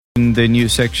in the new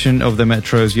section of the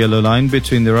Metro's Yellow Line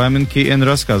between the Raimonki and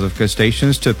Raskazovka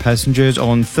stations to passengers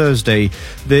on Thursday.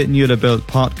 The newly built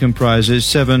part comprises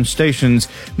 7 stations: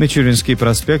 Michurinский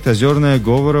проспект, Озерная,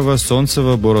 Говорово,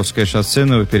 Солнцево, Боровское шоссе,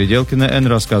 Новопеределкино and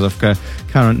Raskazovka.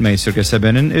 Current Mayor Sergei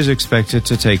Sobyanin is expected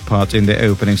to take part in the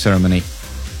opening ceremony.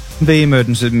 The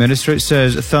emergency administrator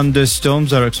says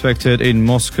thunderstorms are expected in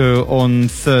Moscow on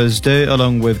Thursday,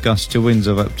 along with gusty winds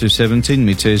of up to 17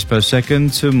 meters per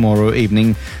second tomorrow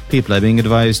evening. People are being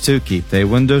advised to keep their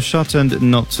windows shut and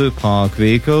not to park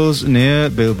vehicles near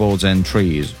billboards and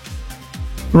trees.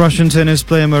 Russian tennis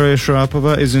player Maria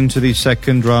Sharapova is into the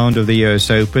second round of the US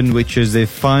Open, which is the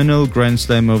final Grand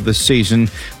Slam of the season.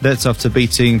 That's after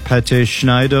beating Petra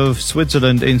Schneider of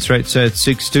Switzerland in straight sets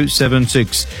 6-2,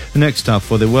 7-6. Next up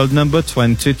for the world number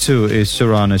 22 is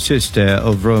Sorana Cîrstea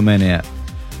of Romania.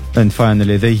 And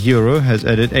finally, the euro has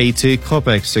added 80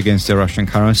 kopecks against the Russian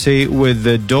currency, with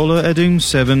the dollar adding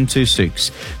 76.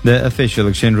 The official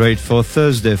exchange rate for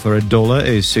Thursday for a dollar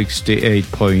is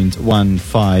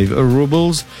 68.15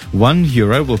 rubles. 1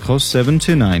 euro will cost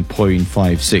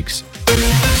 79.56.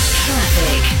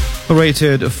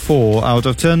 Rated 4 out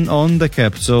of 10 on the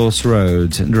capital's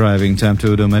road. Driving time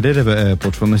to Domodedovo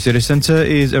Airport from the city center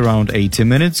is around 80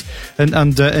 minutes and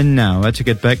under an hour to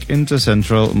get back into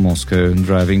central Moscow.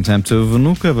 Driving time to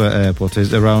Vnukovo Airport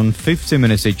is around 50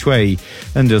 minutes each way,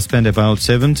 and you'll spend about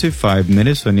 75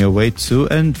 minutes on your way to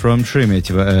and from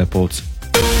Sheremetyevo Airport.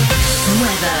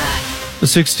 Weather.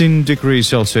 16 degrees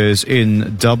Celsius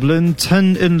in Dublin,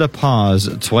 10 in La Paz,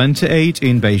 28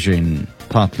 in Beijing.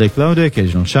 Partly cloudy,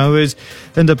 occasional showers,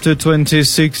 and up to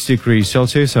 26 degrees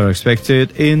Celsius are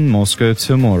expected in Moscow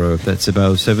tomorrow. That's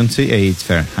about 78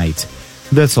 Fahrenheit.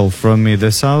 That's all from me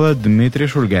this hour. Dmitry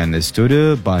Shulgan in the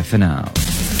studio. Bye for now.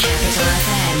 Capital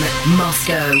FM,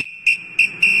 Moscow.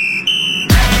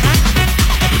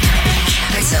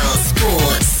 Capital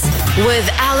Sports with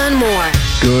Alan Moore.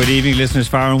 Good evening, listeners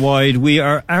far and wide. We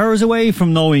are hours away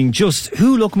from knowing just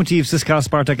who Lokomotiv, CSKA,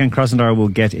 Spartak and Krasnodar will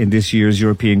get in this year's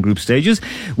European group stages.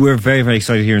 We're very, very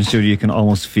excited here in studio. You can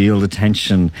almost feel the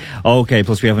tension. Okay,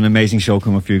 plus we have an amazing show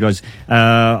coming up for you guys.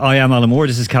 I am Alan Moore.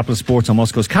 This is Capital Sports on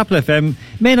Moscow's Capital FM,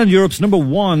 made on Europe's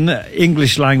 #1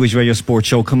 English language radio sports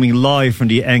show, coming live from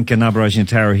the Enka Naberezhny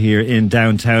Tower here in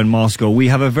downtown Moscow. We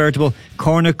have a veritable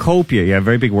cornucopia, yeah,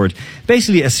 very big word.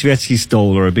 Basically a Swietsky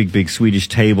stole, or a big Swedish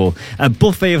table. A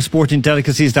buffet of sporting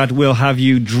delicacies that will have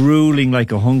you drooling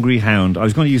like a hungry hound. I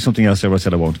was going to use something else there, but I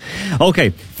said I won't. Okay,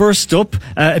 first up,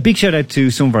 a big shout out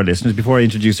to some of our listeners before I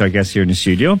introduce our guests here in the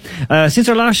studio. Since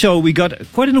our last show, we got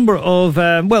quite a number of,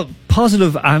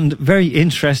 positive and very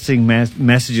interesting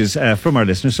messages from our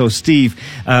listeners. So Steve,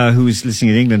 who's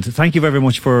listening in England, thank you very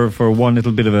much for one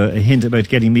little bit of a hint about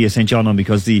getting Mia St. John on,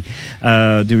 because the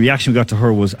reaction we got to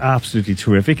her was absolutely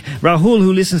terrific. Rahul,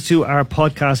 who listens to our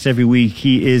podcast every week,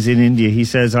 he is in India. He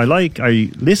says, I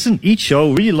listen each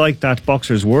show, really like that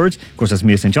boxer's words. Of course, that's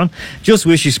Mia St. John. Just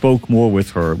wish you spoke more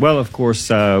with her. Well, of course,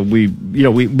 we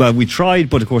tried,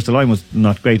 but of course the line was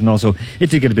not great, and also it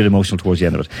did get a bit emotional towards the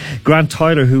end of it. Grant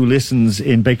Tyler, who listens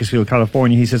in Bakersfield,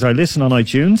 California, he says, I listen on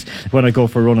iTunes when I go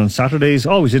for a run on Saturdays.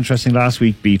 Always interesting. Last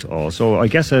week beat all. So I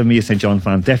guess a Mia St. John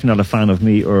fan, definitely not a fan of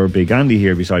me or Big Andy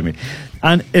here beside me.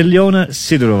 And Ilyona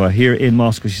Sidorova here in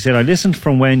Moscow, she said, I listened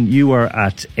from when you were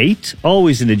at 8,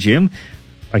 always in the gym.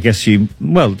 I guess she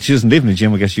doesn't live in the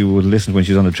gym. I guess you would listen when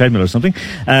she's on the treadmill or something.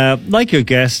 Like your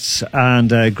guests,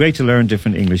 and great to learn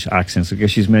different English accents. I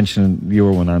guess she's mentioning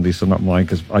your one, Andy, so not mine,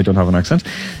 because I don't have an accent.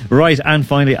 Right, and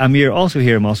finally, Amir, also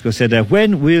here in Moscow, said,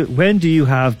 when do you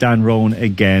have Dan Roan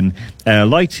again?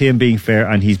 Liked him being fair,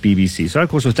 and he's BBC. So, of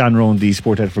course, was Dan Roan, the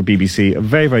sport editor for BBC. A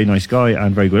very, very nice guy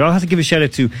and very good. I'll have to give a shout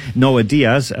out to Noah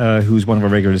Diaz, who's one of our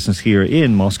regular listeners here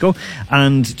in Moscow,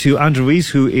 and to Andrew Rees,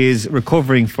 who is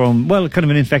recovering from, kind of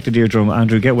an infected eardrum.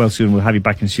 Andrew, get well soon. We'll have you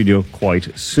back in studio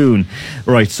quite soon.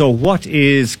 Right, so what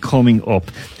is coming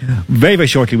up? Very, very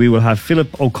shortly, we will have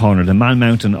Philip O'Connor, the Man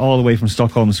Mountain, all the way from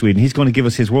Stockholm, Sweden. He's going to give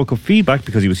us his World Cup feedback,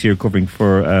 because he was here covering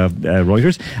for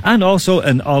Reuters, and also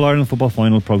an All-Ireland football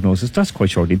final prognosis. That's quite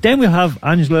shortly. Then we'll have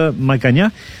Angela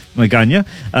Magana.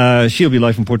 She'll be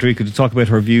live from Puerto Rico to talk about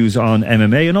her views on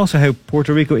MMA, and also how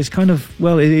Puerto Rico is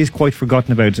it is quite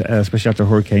forgotten about, especially after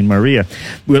Hurricane Maria.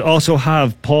 We'll also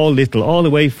have Paul Little, all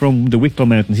the way from the Wicklow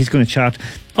Mountains. He's going to chat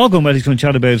All going well. He's going to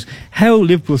chat about how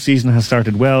Liverpool's season has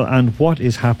started well and what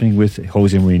is happening with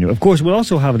Jose Mourinho. Of course, we'll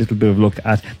also have a little bit of a look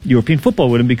at European football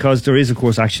with him, because there is, of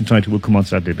course, action tonight. We'll come on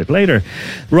to that a little bit later.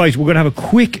 Right, we're going to have a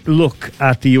quick look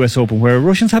at the US Open, where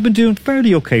Russians have been doing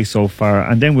fairly okay so far,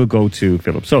 and then we'll go to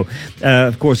Philip. So,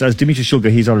 of course, as Dimitri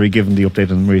Shulga, he's already given the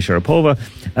update on Maria Sharapova.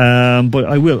 But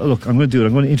I will, look, I'm going to do it.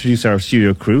 I'm going to introduce our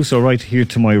studio crew. So right here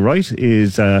to my right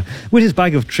is, with his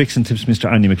bag of tricks and tips, Mr.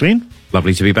 Andy McLean.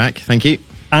 Lovely to be back, thank you.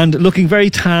 And looking very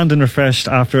tanned and refreshed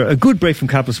after a good break from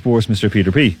Capital Sports, Mr.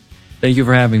 Peter P. Thank you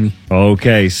for having me.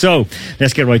 Okay, so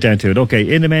let's get right down to it.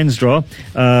 Okay, in the men's draw,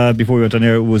 before we went on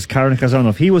air, was Karen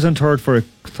Kazanov. He was on for a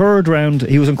third round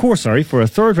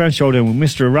showdown with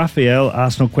Mr. Rafael.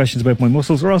 Ask no questions about my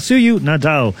muscles or I'll sue you,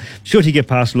 Nadal. Should he get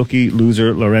past lucky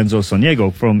loser Lorenzo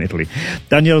Sonego from Italy.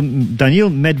 Daniil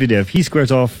Medvedev, he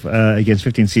squares off against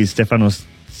 15 seeds Stefanos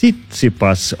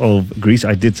Tsitsipas of Greece.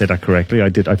 I did say that correctly. I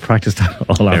practiced that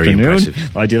all Very afternoon.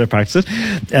 impressive. I practiced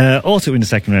it. Also in the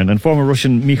second round, and former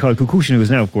Russian Mikhail Kukushin, who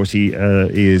is now, of course, he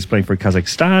is playing for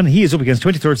Kazakhstan. He is up against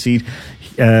 23rd seed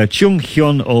Chung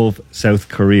Hyun of South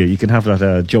Korea. You can have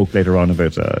that joke later on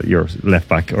about your left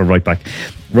back or right back.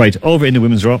 Right, over in the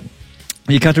women's draw,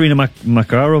 Ekaterina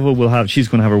Makarova she's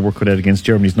going to have her work cut out against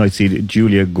Germany's ninth seed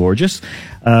Julia Gorgeous.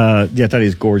 That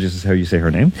is Gorgeous is how you say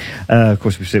her name. Of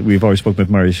course, we've already spoken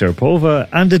about Maria Sharapova,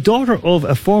 and the daughter of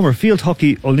a former field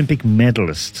hockey Olympic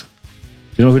medalist.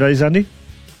 Do you know who that is, Andy?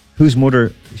 Whose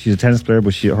mother, she's a tennis player,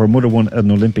 but her mother won an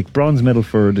Olympic bronze medal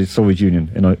for the Soviet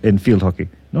Union in field hockey.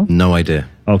 No? No idea.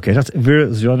 Okay, that's Vera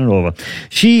Zvonarova.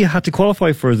 She had to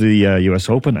qualify for the US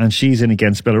Open, and she's in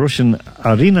against Belarusian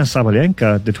Arina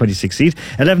Sabalenka, the 26th seed.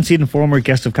 11th seed and former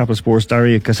guest of Capital Sports,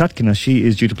 Daria Kasatkina. She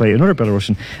is due to play another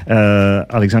Belarusian,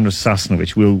 Alexander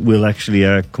Sasnovich. We'll actually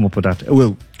come up with that.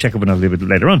 We'll check up on that a little bit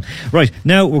later on. Right,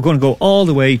 now we're going to go all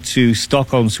the way to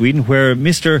Stockholm, Sweden, where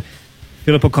Mr.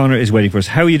 Philip O'Connor is waiting for us.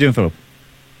 How are you doing, Philip?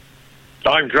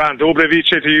 I'm grand. Dobre vice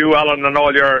to you, Alan, and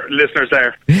all your listeners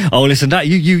there. Oh, listen, that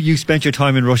you spent your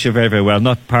time in Russia very, very well,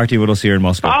 not partying with us here in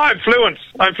Moscow. I'm fluent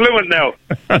now.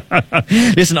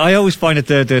 Listen, I always find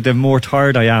that the more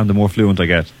tired I am, the more fluent I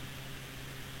get.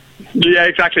 Yeah,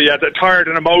 exactly. Yeah, tired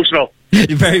and emotional.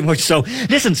 Very much so.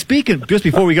 Listen, just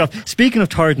before we go, speaking of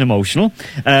tired and emotional,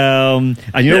 and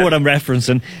you know what I'm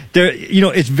referencing, there,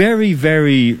 it's very,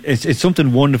 very, it's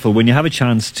something wonderful when you have a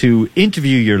chance to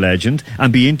interview your legend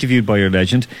and be interviewed by your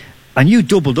legend. And you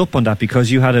doubled up on that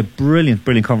because you had a brilliant,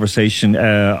 brilliant conversation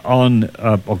on,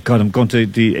 I'm going to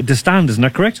the Stand, isn't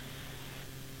that correct?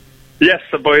 Yes,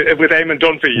 with Eamon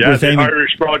Dunphy, the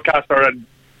Irish broadcaster and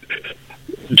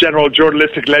general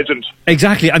journalistic legend.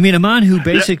 Exactly. I mean, a man who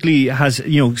basically has,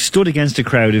 stood against a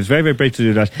crowd. It was very, very brave to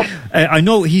do that. I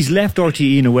know he's left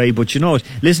RTE in a way, but you know what?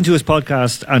 Listen to his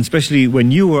podcast, and especially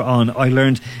when you were on, I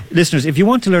learned, listeners, if you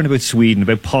want to learn about Sweden,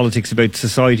 about politics, about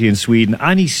society in Sweden,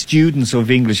 any students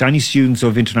of English, any students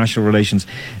of international relations,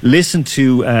 listen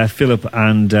to Philip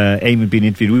and Eamon being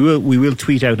interviewed. We will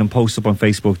tweet out and post up on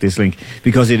Facebook this link,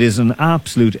 because it is an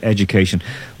absolute education.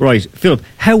 Right, Philip,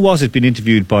 how was it being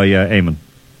interviewed by Eamon?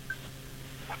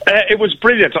 It was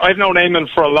brilliant. I've known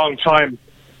Eamon for a long time,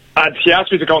 and he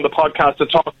asked me to go on the podcast to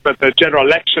talk about the general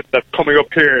election that's coming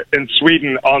up here in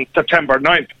Sweden on September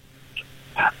 9th.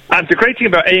 And the great thing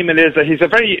about Eamon is that he's a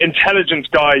very intelligent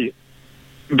guy,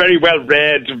 very well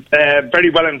read, very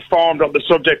well informed on the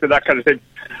subject and that kind of thing.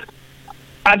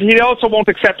 And he also won't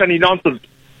accept any nonsense.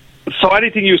 So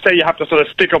anything you say, you have to sort of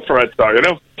stick up for it, But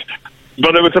it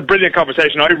was a brilliant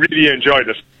conversation. I really enjoyed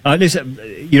it. Listen,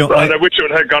 I wish it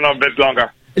would have gone on a bit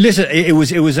longer. Listen, it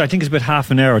was. I think it's about half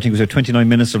an hour. I think it was about 29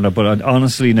 minutes from that. But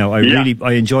honestly, no,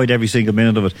 I enjoyed every single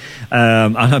minute of it.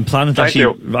 And I'm planning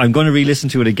to I'm going to re-listen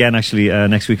to it again actually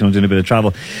next week. And I'm doing a bit of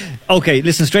travel. Okay,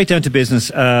 listen, straight down to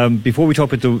business. Before we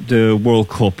talk about the World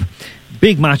Cup,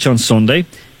 big match on Sunday.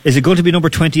 Is it going to be number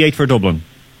 28 for Dublin?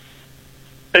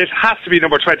 It has to be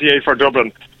number 28 for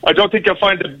Dublin. I don't think you'll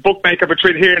find a bookmaker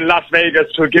between here and Las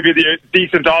Vegas who'll give you the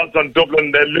decent odds on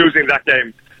Dublin losing that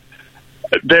game.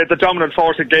 They're the dominant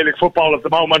force in Gaelic football at the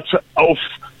moment.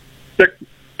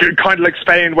 They're kind of like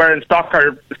Spain were in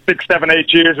soccer 6, 7,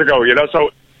 8 years ago, so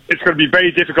it's going to be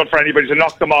very difficult for anybody to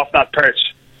knock them off that perch.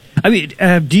 I mean,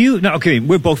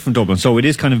 we're both from Dublin, so it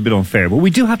is kind of a bit unfair, but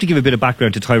we do have to give a bit of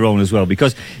background to Tyrone as well,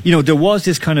 because, there was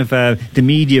this kind of, the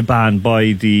media ban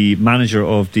by the manager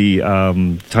of the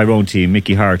Tyrone team,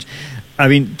 Mickey Hart. I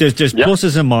mean, there's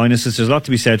pluses and minuses. There's a lot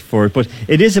to be said for it, but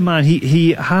it is a man.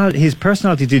 His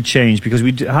personality did change, because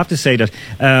we have to say that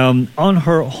on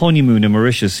her honeymoon in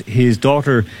Mauritius, his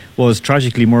daughter was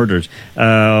tragically murdered.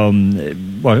 It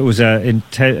was in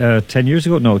 10 years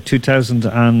ago? No, 2000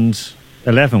 and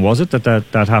 2011, was it,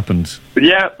 that happened?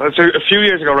 Yeah, that's a few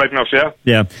years ago, right enough, yeah.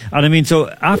 Yeah, and I mean, so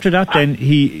after that, then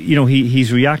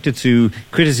he's reacted to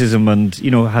criticism and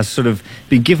has sort of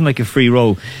been given like a free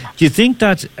roll. Do you think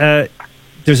that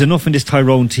there's enough in this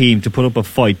Tyrone team to put up a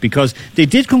fight? Because they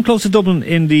did come close to Dublin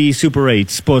in the Super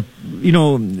 8s, but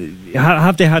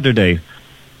have they had their day?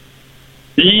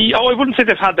 I wouldn't say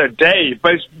they've had their day,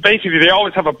 but basically they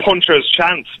always have a puncher's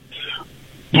chance.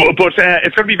 But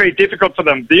it's going to be very difficult for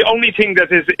them. The only thing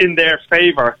that is in their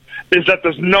favour is that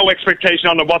there's no expectation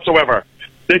on them whatsoever.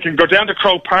 They can go down to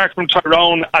Croke Park from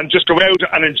Tyrone and just go out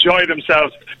and enjoy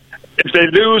themselves. If they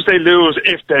lose, they lose.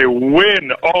 If they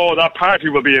win, that party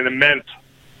will be immense.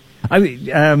 I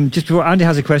mean, just before Andy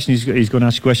has a question, he's going to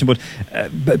ask you a question.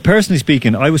 But personally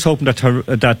speaking, I was hoping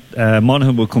that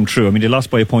Monaghan would come through. I mean, they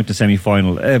lost by a point in the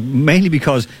semi-final, mainly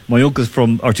because two of my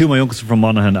uncles are from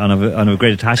Monaghan and have a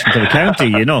great attachment to the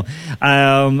county, and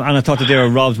I thought that they were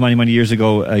robbed many years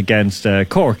ago against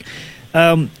Cork.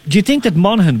 Do you think that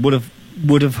Monaghan would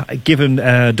have given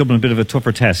Dublin a bit of a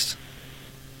tougher test?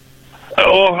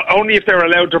 Only if they're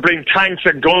allowed to bring tanks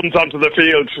and guns onto the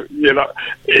field.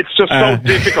 It's just so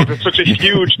difficult. It's such a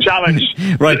huge challenge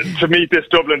to meet this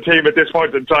Dublin team at this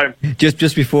point in time.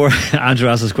 Just before Andrew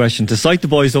asks his question, to psych the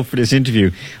boys up for this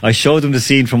interview, I showed them the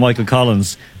scene from Michael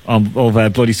Collins of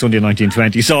Bloody Sunday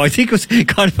 1920. So I think it was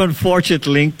kind of an unfortunate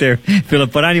link there,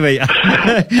 Philip. But anyway,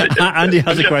 Andy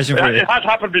has a question for you. It has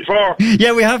happened before.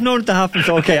 Yeah, we have known it to happen.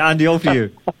 So okay, Andy, over to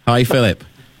you. Hi, Philip.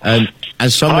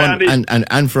 As someone,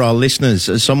 and for our listeners,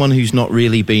 as someone who's not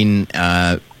really been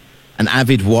an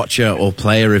avid watcher or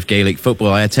player of Gaelic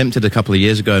football, I attempted a couple of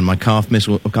years ago, and I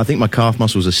think my calf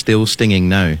muscles are still stinging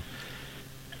now.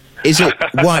 Is it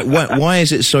why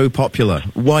is it so popular?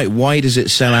 Why does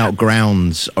it sell out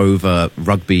grounds over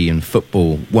rugby and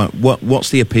football?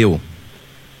 What's the appeal?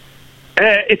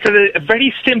 It's a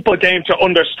very simple game to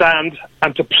understand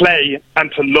and to play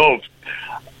and to love.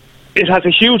 It has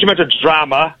a huge amount of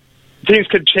drama. Things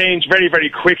can change very, very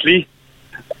quickly.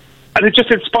 And it just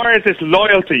inspires this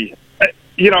loyalty.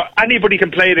 Anybody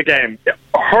can play the game.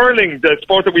 Hurling, the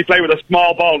sport that we play with a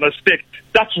small ball and a stick,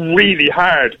 that's really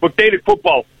hard. But Gaelic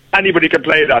football, anybody can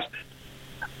play that.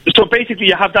 So basically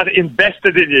you have that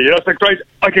invested in you. It's like, right,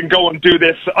 I can go and do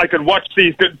this. I can watch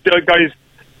these guys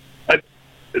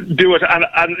do it. And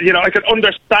I can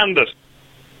understand it.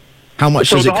 How much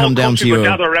does it come down to your...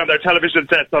 gather around their television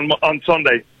sets on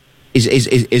Sunday.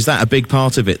 Is that a big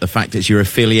part of it, the fact it's your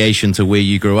affiliation to where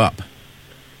you grew up?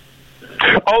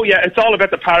 Oh, yeah, it's all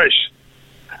about the parish.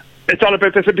 It's all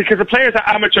about this, because the players are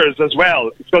amateurs as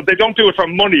well, so they don't do it for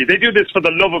money. They do this for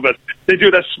the love of it. They do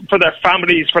this for their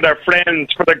families, for their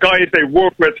friends, for the guys they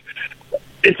work with.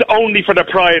 It's only for the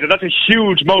pride, and that's a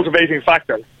huge motivating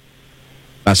factor.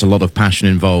 That's a lot of passion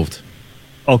involved.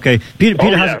 Okay. Peter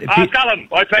has... Ask Alan.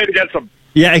 I played against him.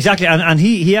 Yeah, exactly. And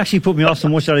he actually put me off so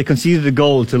much that I conceded a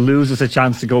goal to lose us a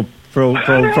chance to go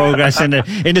progress in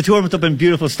the tournament up in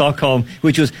beautiful Stockholm,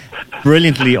 which was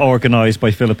brilliantly organised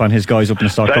by Philip and his guys up in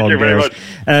Stockholm. Thank you very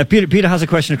much. Peter has a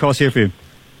question across here for you.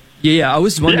 Yeah, I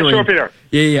was wondering. Yeah, sure, Peter.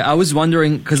 Yeah, I was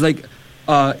wondering because,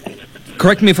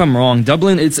 correct me if I'm wrong.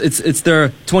 Dublin, it's their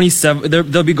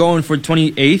 27th. They'll be going for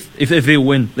 28th if they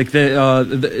win,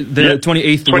 the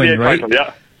 28th win, right? Title,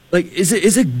 yeah.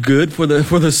 Is it good for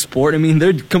the sport? I mean,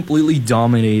 they're completely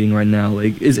dominating right now.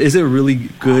 Is it really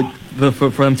good for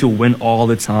them to win all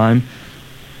the time?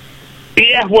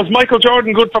 Yeah, was Michael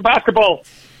Jordan good for basketball?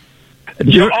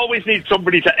 You always need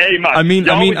somebody to aim at. You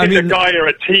always need a guy or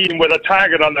a team with a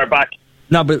target on their back.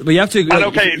 No, but you have to. And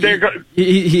okay,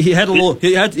 he had a little.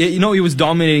 He was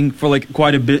dominating for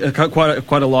quite a bit,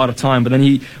 quite a lot of time. But then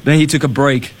he took a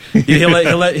break. He'll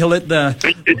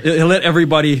let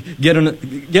everybody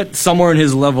get somewhere in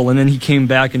his level, and then he came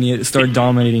back and he started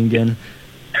dominating again.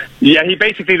 Yeah, he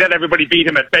basically let everybody beat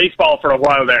him at baseball for a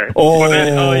while there. The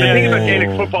thing about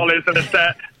Gaelic football is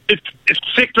that it's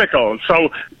cyclical. So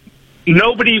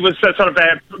nobody was sort of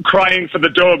crying for the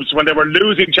Dubs when they were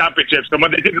losing championships and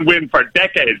when they didn't win for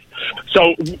decades.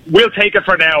 So we'll take it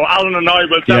for now. Alan and I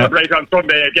will celebrate on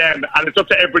Sunday again, and it's up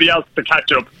to everybody else to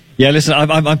catch up. Yeah, listen,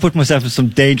 I'm putting myself in some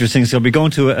dangerous things. So I'll be going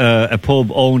to a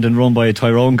pub owned and run by a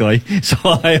Tyrone guy. So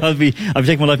I'll be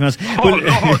taking my life in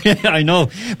hands. I know.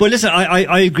 But listen,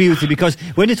 I agree with you, because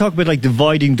when you talk about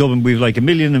dividing Dublin, we've 1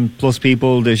 million and plus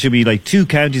people. There should be 2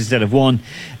 counties instead of 1.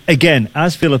 Again,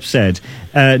 as Philip said,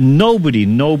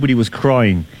 nobody was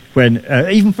crying when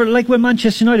even for when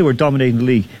Manchester United were dominating the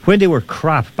league, when they were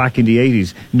crap back in the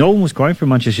 80s. No one was crying for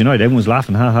Manchester United. Everyone was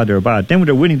laughing, they're bad. Then when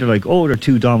they're winning, they're like, they're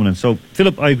too dominant. So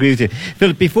Philip, I agree with you.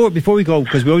 Philip, before we go,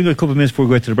 because we only got a couple of minutes before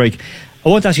we go to the break, I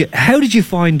want to ask you, how did you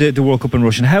find the World Cup in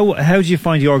Russia? How did you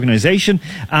find the organisation,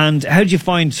 and how did you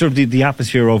find sort of the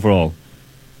atmosphere overall?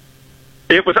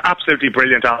 It was absolutely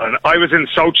brilliant, Alan. I was in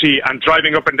Sochi and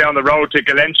driving up and down the road to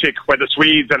Gelenchik, where the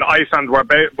Swedes and Iceland were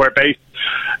based.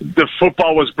 The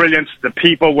football was brilliant. The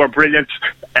people were brilliant.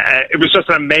 It was just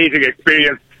an amazing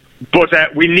experience. But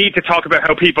we need to talk about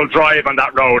how people drive on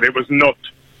that road. It was nuts.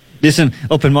 Listen,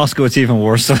 up in Moscow it's even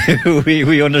worse, so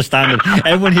we understand it.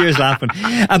 Everyone here is laughing.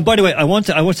 And by the way, I want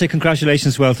to say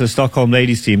congratulations as well to the Stockholm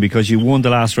ladies team, because you won the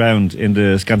last round in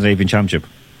the Scandinavian Championship.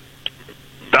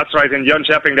 That's right, in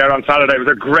Jönköping there on Saturday. It was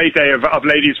a great day of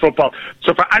ladies football.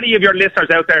 So for any of your listeners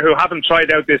out there who haven't tried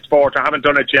out this sport or haven't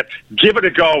done it yet, give it a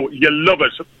go. You'll love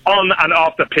it. On and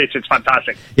off the pitch, it's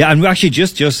fantastic. Yeah, and we actually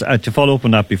just to follow up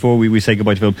on that before we say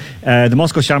goodbye to Phil, the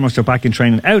Moscow Shamrocks are back in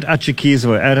training out at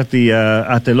Chikizova, out at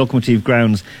the Lokomotiv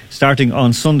grounds, starting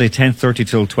on Sunday 10:30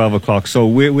 till 12 o'clock. So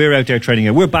we're out there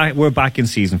training. We're back in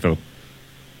season, Phil.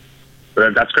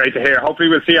 That's great to hear. Hopefully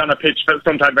we'll see you on a pitch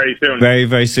sometime very soon. Very,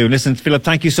 very soon. Listen, Philip,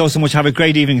 thank you so much. Have a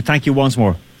great evening. Thank you once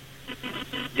more.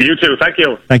 You too. Thank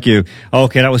you. Thank you.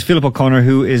 Okay, that was Philip O'Connor,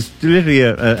 who is literally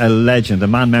a legend, a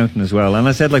man mountain as well. And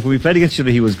I said, like, when we played against each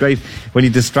other, he was great. When he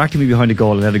distracted me behind a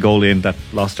goal and had a goal in, that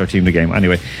lost our team the game.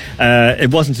 Anyway,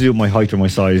 it wasn't to do with my height or my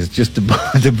size. Just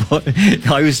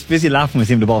I was busy laughing with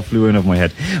him. The ball flew in over my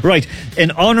head. Right.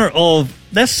 In honour of,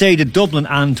 let's say, the Dublin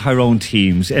and Tyrone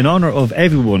teams, in honour of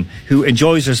everyone who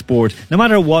enjoys their sport, no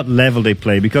matter what level they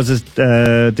play, because as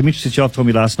Dimitri Sichov told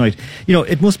me last night, you know,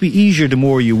 it must be easier the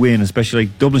more you win, especially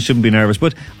like Dublin shouldn't be nervous,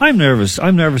 but I'm nervous.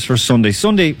 I'm nervous for Sunday.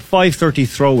 Sunday, 5:30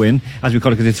 throw-in, as we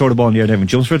call it, because they throw the ball in the air and everyone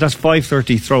jumps for it. That's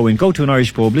 5:30 throw-in. Go to an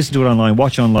Irish pub, listen to it online,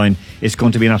 watch online. It's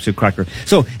going to be an absolute cracker.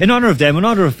 So, in honour of them, in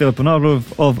honour of Philip, in honour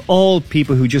of all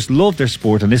people who just love their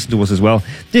sport and listen to us as well,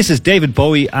 this is David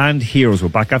Bowie and Heroes. We're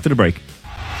back after the break.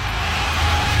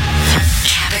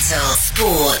 Capital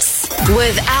Sports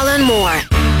with Alan Moore.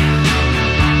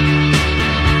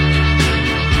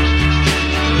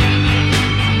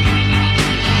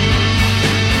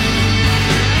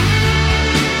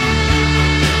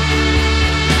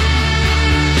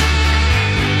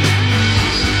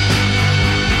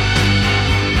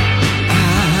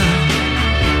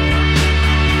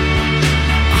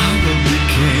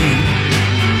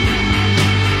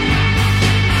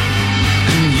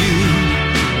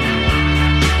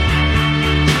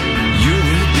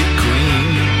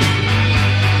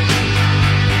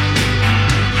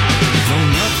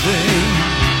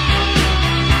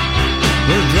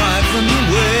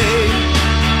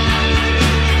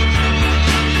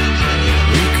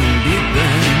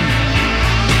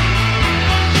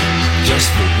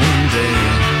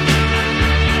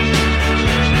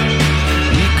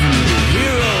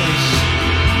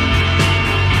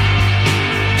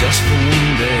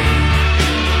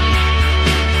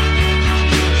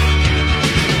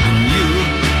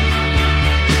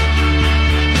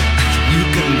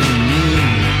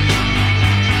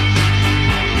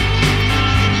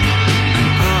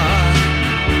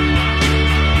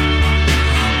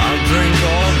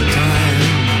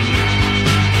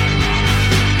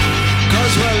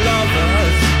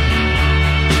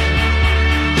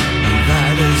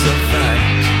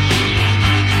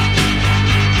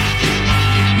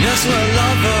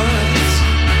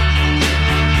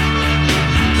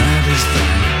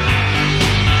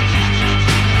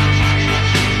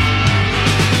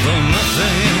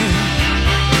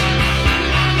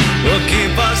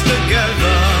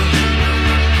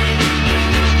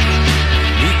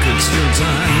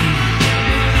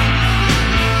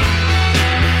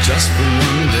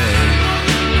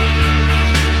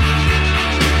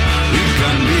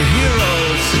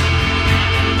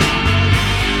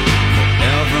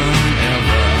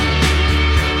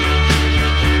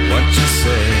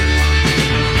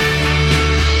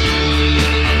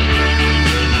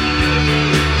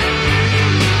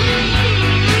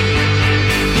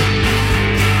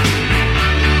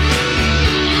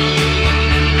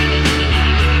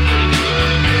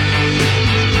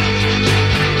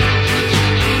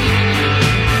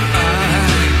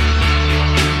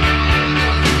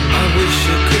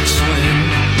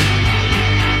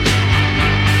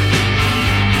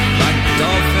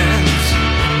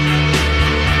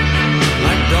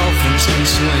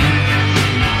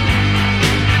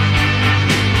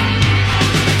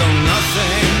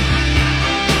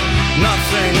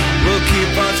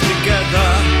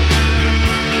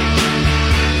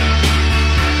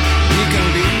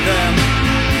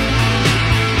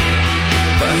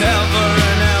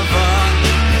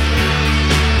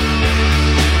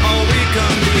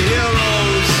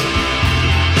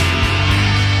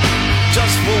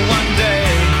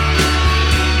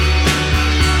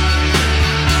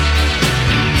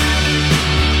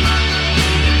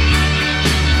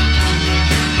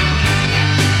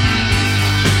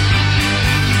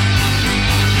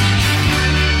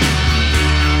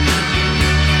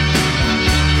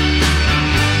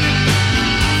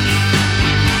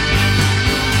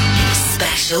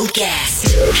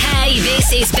 guest. Hey,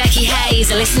 this is Becky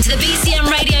Hayes. Listen to the BCM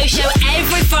radio show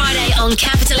every Friday on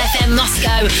Capital FM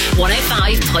Moscow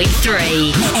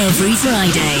 105.3. Every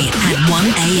Friday at 1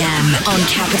 a.m. on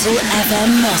Capital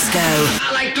FM Moscow.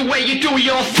 I like the way you do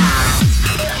your...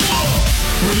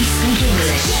 We speak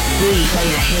English. We play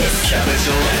the hits.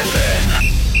 Capital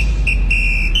FM.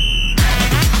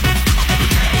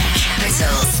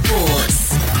 Capital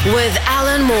Sports with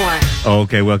Alan Moore.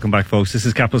 Okay, welcome back, folks. This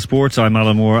is Capital Sports. I'm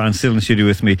Alan Moore, and still in the studio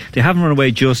with me, they haven't run away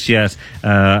just yet,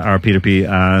 are Peter P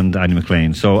and Annie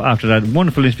McLean. So after that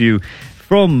wonderful interview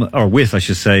with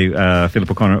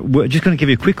Philip O'Connor, we're just going to give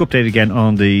you a quick update again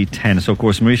on the tennis. So, of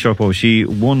course, Maria Sharapova, she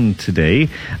won today,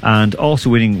 and also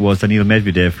winning was Daniil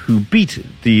Medvedev, who beat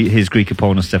his Greek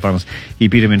opponent, Stefanos. He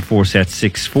beat him in 4 sets,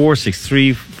 6-4,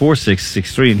 6-3, 4-6,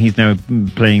 6-3, and he's now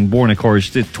playing Borna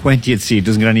Koric, the 20th seed.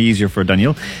 Doesn't get any easier for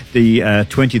Daniil, the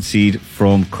 20th seed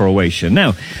from Croatia.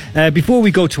 Now, before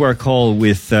we go to our call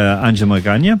with Angela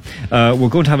Magana, we're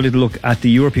going to have a little look at the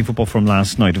European football from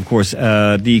last night. Of course,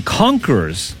 the conquerors,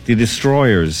 the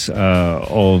destroyers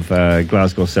of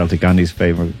Glasgow Celtic, Andy's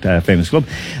famous club,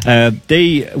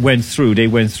 they went through. They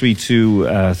went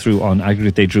 3-2 through on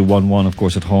aggregate. They drew 1-1, of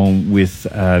course, at home with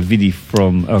Vidi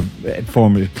from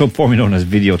club formerly known as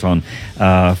Videoton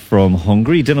from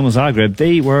Hungary. Dinamo Zagreb,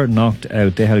 they were knocked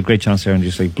out. They had a great chance there and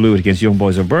just blew it against Young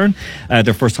Boys of Bern,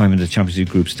 their first time in the Champions League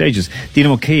group stages.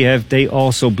 Dinamo Kiev, they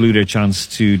also blew their chance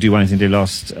to do anything. They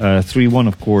lost 3-1,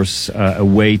 of course,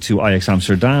 away to Ajax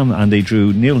Amsterdam, and they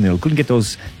drew 0-0. Couldn't get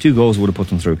those 2 goals, would have put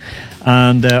them through.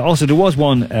 And also there was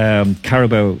one a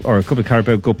couple of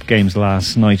Carabao Cup games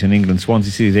last night in England.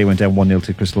 Swansea City, they went down 1-0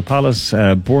 to Crystal Palace.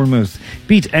 Bournemouth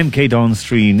beat MK Dons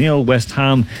 3-0. West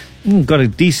Ham got a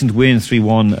decent win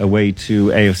 3-1 away to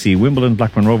AFC Wimbledon.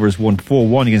 Blackburn Rovers won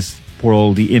 4-1 against poor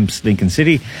old the Imps Lincoln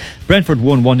City. Brentford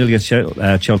won 1-0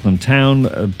 against Cheltenham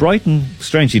Town. Brighton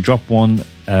strangely dropped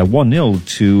 1-0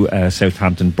 to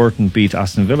Southampton. Burton beat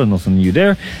Aston Villa, nothing new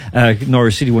there.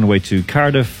 Norwich City won away to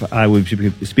Cardiff. I will be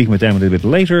speaking with them a little bit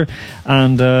later.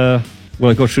 And will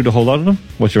I go through the whole lot of them?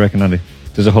 What do you reckon, Andy?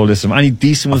 There's a whole list of them. Any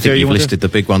decent ones there? You've listed the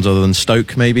big ones other than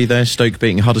Stoke, maybe there. Stoke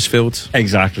beating Huddersfield.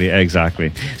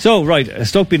 Exactly. So, right,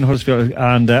 Stoke beating Huddersfield.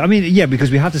 And, because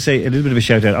we have to say a little bit of a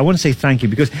shout out. I want to say thank you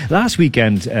because last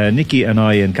weekend, Nikki and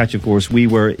I and Katja, of course, we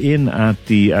were in at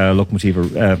the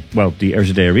Lokomotiv, the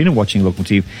Erzadeh Arena watching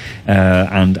Lokomotiv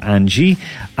and Angie.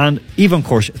 And Ivan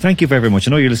Korsh, thank you very much.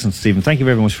 I know you're listening to Stephen. Thank you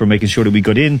very much for making sure that we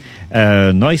got in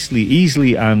nicely,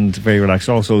 easily, and very relaxed.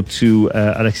 Also to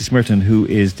Alexis Merton, who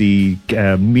is the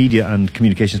media and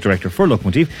communications director for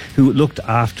Lokomotiv, who looked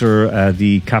after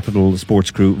the Capital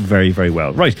Sports crew very, very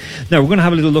well. Right, now we're going to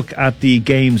have a little look at the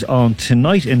games on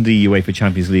tonight in the UEFA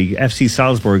Champions League. FC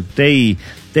Salzburg, they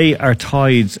are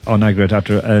tied on aggregate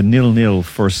after a 0-0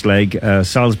 first leg.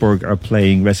 Salzburg are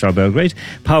playing Red Star Belgrade.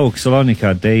 PAOK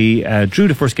Salonika, they drew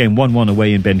the first game 1-1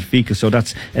 away in Benfica, so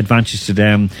that's advantage to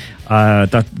them.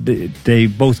 They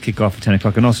both kick off at 10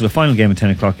 o'clock, and also the final game at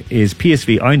 10 o'clock is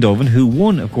PSV Eindhoven, who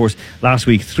won, of course, last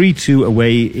week 3-2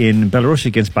 away in Belarus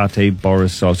against Bate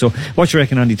Borisov. So what do you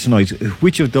reckon, Andy, tonight?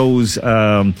 Which of those,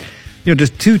 there's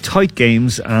 2 tight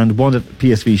games and one that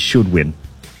PSV should win?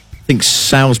 I think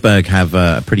Salzburg have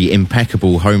a pretty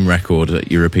impeccable home record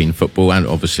at European football and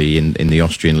obviously in the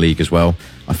Austrian league as well.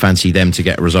 I fancy them to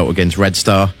get a result against Red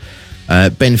Star.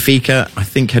 Benfica, I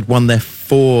think, had won their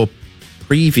 4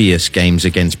 previous games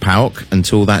against PAOK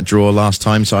until that draw last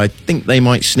time, so I think they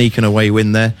might sneak an away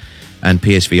win there. And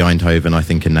PSV Eindhoven, I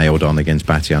think, are nailed on against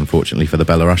Bate, unfortunately, for the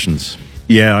Belarusians.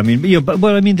 Yeah,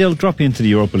 they'll drop into the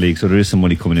Europa League, so there is some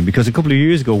money coming in. Because a couple of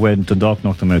years ago, when Dundalk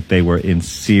knocked them out, they were in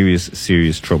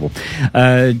serious trouble.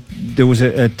 There was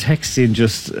a text in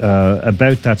just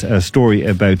about that story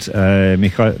about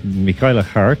Michaela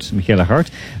Hart,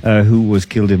 who was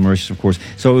killed in Mauritius, of course.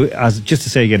 So, just to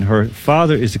say again, her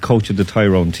father is the coach of the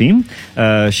Tyrone team.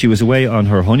 She was away on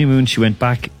her honeymoon. She went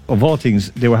back. Of all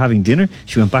things, they were having dinner.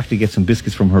 She went back to get some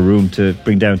biscuits from her room to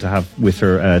bring down to have with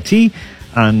her tea,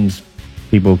 and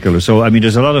people kill her. So,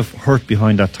 there's a lot of hurt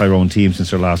behind that Tyrone team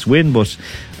since their last win, but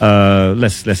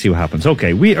let's see what happens.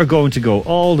 Okay, we are going to go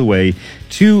all the way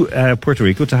to Puerto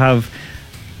Rico to have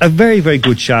a very, very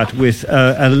good chat with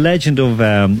a legend of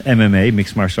MMA,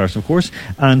 mixed martial arts, of course,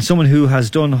 and someone who has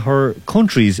done her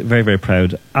countries very, very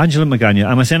proud, Angela Magana.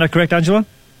 Am I saying that correct, Angela?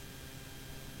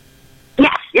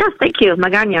 Yes, thank you.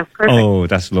 Magana. Perfect. Oh,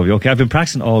 that's lovely. Okay, I've been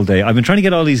practicing all day. I've been trying to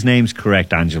get all these names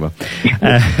correct, Angela.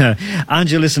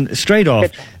 Angela, listen, straight off,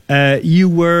 you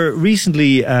were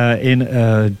recently in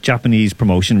a Japanese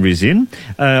promotion, Rizin.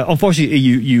 Unfortunately,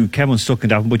 you came unstuck in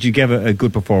that one, but you gave a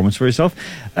good performance for yourself.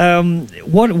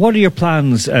 What are your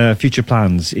plans, future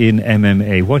plans in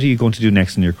MMA? What are you going to do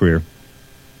next in your career?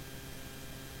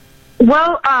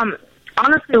 Well,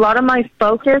 honestly, a lot of my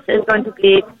focus is going to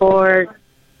be for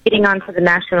getting onto the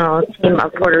national team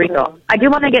of Puerto Rico. I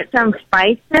do want to get some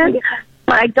fights in,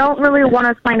 but I don't really want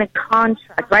to sign a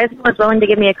contract. Ryzen was willing to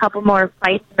give me a couple more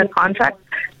fights in the contract,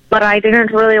 but I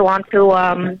didn't really want to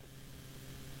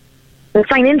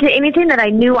sign into anything that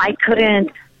I knew I couldn't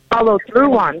follow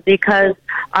through on, because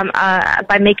when I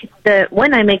make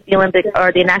the Olympic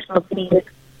or the national team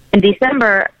in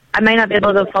December, I might not be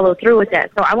able to follow through with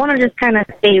that. So I want to just kind of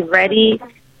stay ready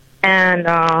and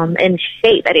in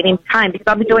shape at any time, because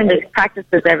I'll be doing these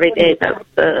practices every day at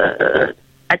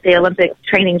the Olympic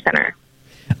Training Center.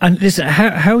 And listen,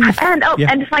 how are you...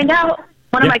 And to find out,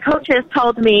 one of my coaches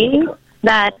told me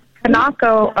that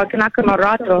Kanako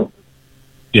Morato,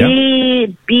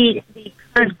 he beat the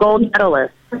current gold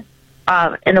medalist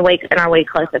in our weight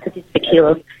class at 56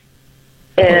 kilos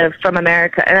from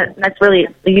America. And that's really,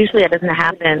 usually that doesn't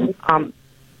happen.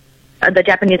 The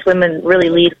Japanese women really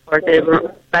lead for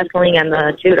the wrestling and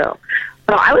the judo.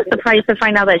 So I was surprised to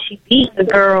find out that she beat the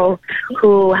girl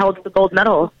who holds the gold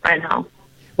medal right now.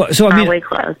 Well, so I mean, weight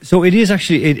class. So it is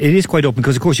actually it is quite open,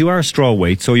 because of course you are a straw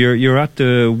weight, so you're at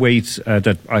the weights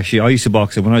that actually I used to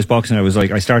box. When I was boxing,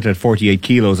 I started at 48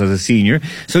 kilos as a senior,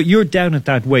 so you're down at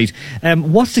that weight.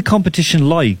 What's the competition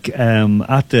like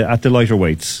at the lighter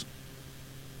weights?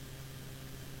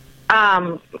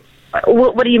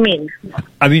 What do you mean?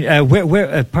 I mean,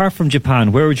 where apart from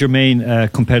Japan, where would your main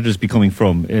competitors be coming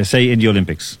from? Say in the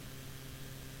Olympics.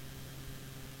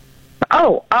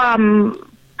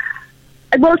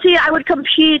 Well, see, I would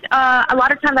compete. A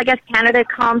lot of times, I guess Canada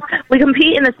comes. We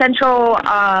compete in the Central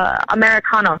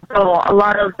Americano, so a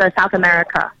lot of the South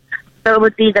America. So it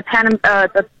would be the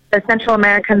Central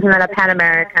Americans and then the Pan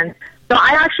Americans. So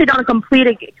I actually don't compete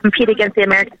against the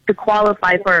Americans to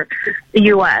qualify for the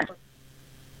U.S.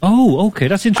 Oh, okay,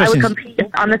 that's interesting. I would compete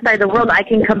on this side of the world. I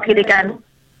can compete against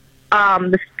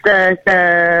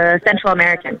the Central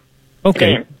Americans.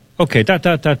 Okay. Games. Okay,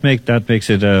 that makes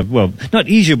it well, not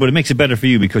easier, but it makes it better for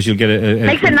you, because you'll get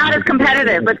makes it not as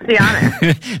competitive. Let's be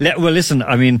honest. Well, listen,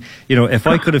 I mean, if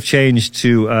I could have changed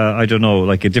to I don't know,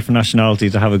 like a different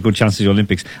nationality to have a good chance at the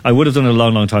Olympics, I would have done it a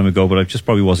long, long time ago. But I just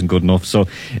probably wasn't good enough. So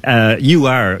you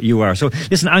are. So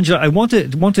listen, Angela, I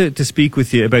wanted to speak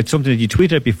with you about something that you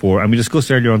tweeted before, and we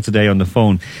discussed earlier on today on the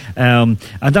phone, and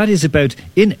that is about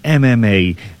in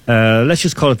MMA. Let's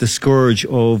just call it the scourge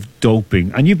of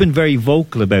doping. And you've been very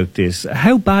vocal about this.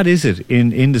 How bad is it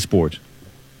in the sport?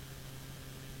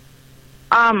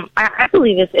 I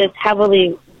believe it's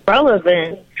heavily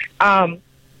relevant.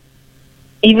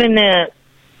 Even at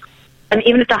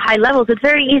the high levels, it's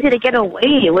very easy to get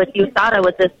away with USADA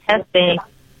with this testing.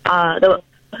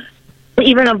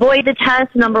 Even avoid the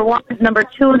test, number one. Number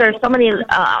two, there's so many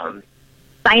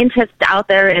scientists out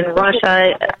there in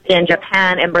Russia, in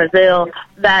Japan, in Brazil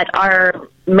that are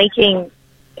making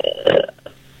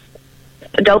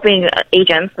doping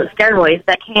agents, steroids,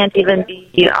 that can't even be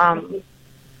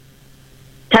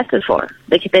tested for.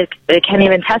 They can't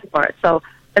even test for it. So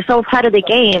they're so ahead of the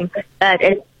game that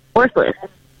it's worthless.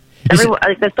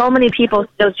 There's so many people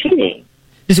still cheating.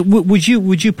 Would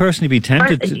you personally be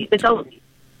tempted?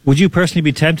 Would you personally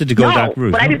be tempted to go that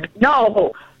route?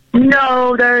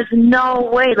 No, there's no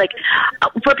way. Like,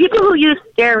 for people who use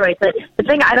steroids, the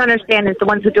thing I don't understand is the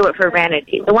ones who do it for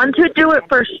vanity. The ones who do it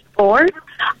for sport,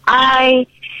 I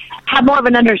have more of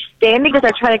an understanding because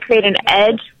I try to create an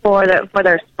edge for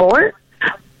their sport.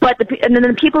 And then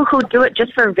the people who do it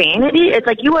just for vanity, it's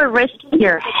like you are risking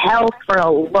your health for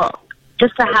a look,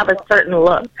 just to have a certain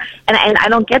look. And I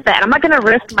don't get that. And I'm not going to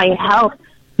risk my health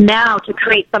now to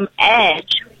create some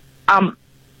edge.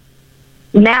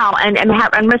 Now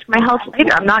and risk my health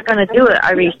later. I'm not going to do it.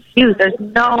 I refuse. There's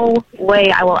no way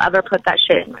I will ever put that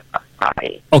shit in my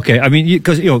body. Okay, I mean,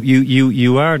 because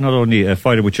you are not only a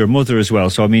fighter but your mother as well.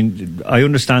 So I mean, I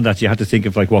understand that you have to think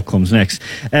of like what comes next.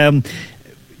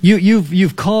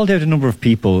 You've called out a number of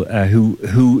people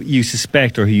who you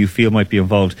suspect or who you feel might be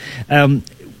involved.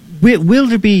 Will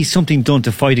there be something done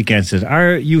to fight against it?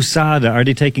 Are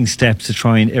they taking steps to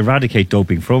try and eradicate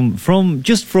doping from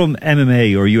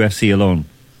MMA or UFC alone?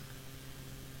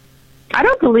 I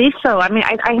don't believe so. I mean,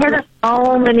 I hear there's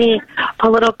so many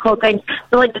political things.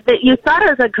 So, like, the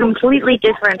USADA is a completely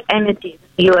different entity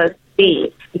than the UFC.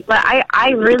 UFC. But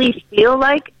I really feel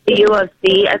like the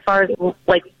UFC, as far as,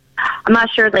 like, I'm not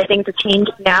sure that things have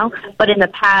changed now, but in the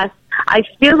past, I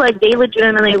feel like they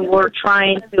legitimately were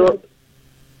trying to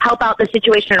help out the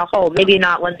situation in a whole. Maybe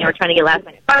not when they were trying to get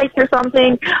last-minute fights or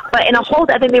something, but in a whole,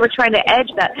 I think they were trying to edge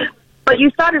that. But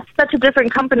you thought it's such a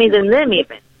different company than them,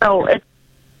 even. So it's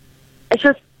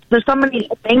just, there's so many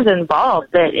things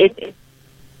involved that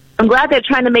I'm glad they're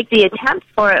trying to make the attempt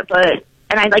for it,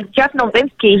 and I like Jeff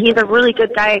Novinsky. He's a really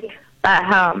good guy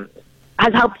that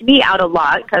has helped me out a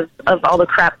lot because of all the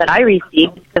crap that I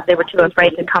received because they were too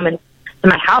afraid to come into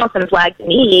my house and flag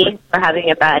me for having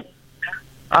a bad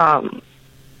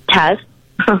test.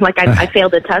 Like I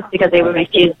failed the test because they would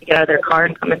refuse to get out of their car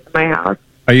and come into my house.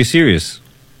 Are you serious?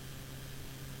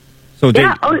 So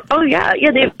yeah. Oh yeah.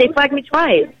 Yeah. They flagged me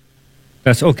twice.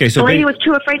 That's okay. So the lady was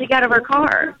too afraid to get out of her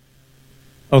car.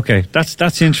 Okay,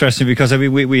 that's interesting because I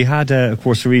mean we had of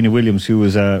course Serena Williams who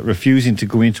was refusing to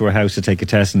go into her house to take a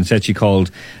test and said she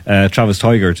called Travis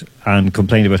Tigert and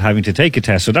complained about having to take a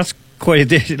test. So that's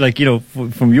quite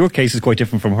from your case is quite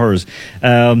different from hers.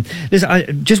 Listen, I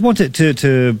just wanted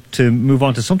to move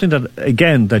on to something that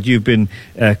again that you've been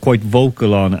quite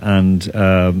vocal on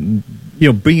and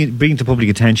bringing to public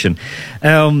attention.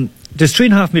 There's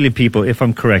 3.5 million people, if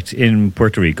I'm correct, in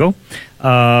Puerto Rico.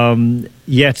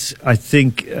 Yet, I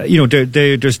think,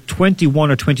 there's 21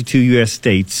 or 22 U.S.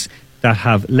 states that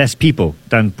have less people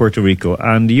than Puerto Rico.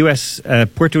 And the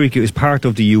Puerto Rico is part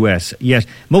of the U.S., yet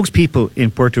most people in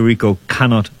Puerto Rico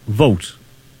cannot vote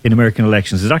in American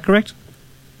elections. Is that correct?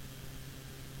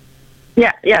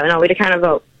 Yeah, no, we can't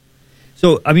vote.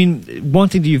 So, I mean, one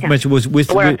thing that you've mentioned was...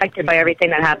 We're affected by everything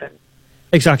that happens.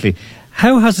 Exactly.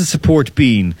 How has the support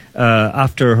been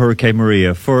after Hurricane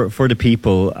Maria for the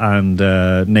people and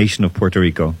nation of Puerto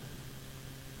Rico?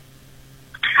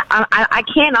 I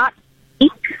cannot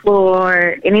speak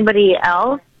for anybody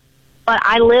else, but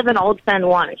I live in Old San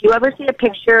Juan. If you ever see a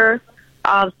picture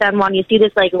of San Juan, you see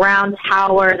this like round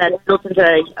tower that's built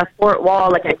into a fort wall,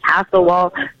 like a castle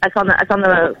wall. That's on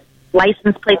the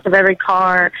license plates of every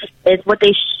car. It's what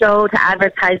they show to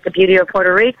advertise the beauty of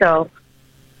Puerto Rico.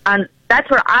 And that's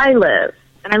where I live.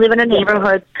 And I live in a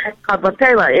neighborhood called La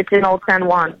Perla. It's in Old San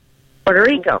Juan, Puerto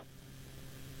Rico.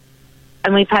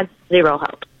 And we've had zero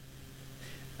help.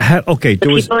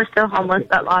 People are still homeless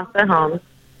that lost their homes.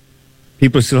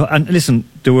 People still... And listen,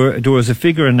 there was a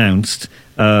figure announced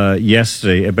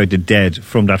yesterday about the dead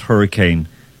from that hurricane.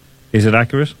 Is it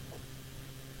accurate?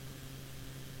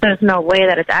 There's no way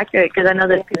that it's accurate because I know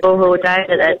there's people who died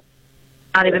that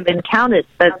not even been counted,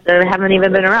 but they haven't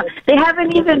even been around. They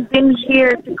haven't even been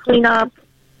here to clean up,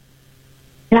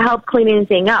 to help clean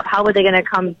anything up. How are they going to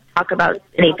come talk about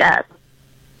any deaths?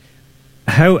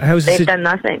 They've done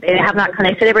nothing. They have not. They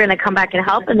said they were going to come back and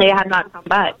help, and they have not come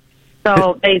back.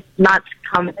 So they've not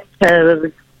come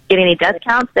to get any death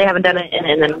counts. They haven't done it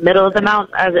in the middle of the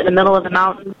mountain. In the middle of the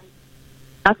mountain,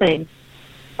 nothing.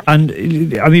 And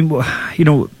I mean,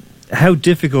 how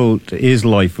difficult is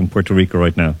life in Puerto Rico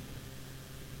right now?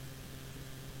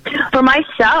 For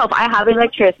myself, I have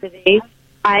electricity.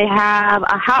 I have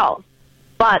a house.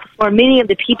 But for many of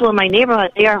the people in my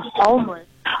neighborhood, they are homeless.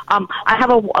 I have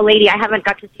a lady, I haven't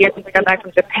got to see her since I got back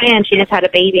from Japan. She just had her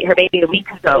baby a week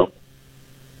ago.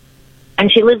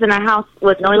 And she lives in a house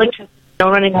with no electricity,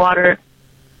 no running water.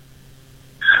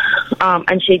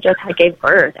 And she just gave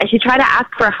birth. And she tried to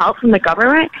ask for help from the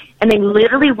government, and they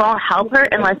literally won't help her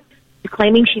unless she's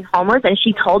claiming she's homeless. And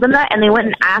she told them that, and they went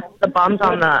and asked the bums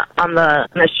on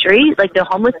the street, like the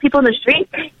homeless people in the street,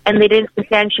 and they didn't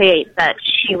substantiate that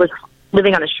she was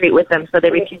living on the street with them, so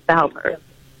they refused to help her.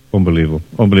 Unbelievable.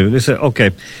 Listen,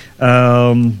 okay.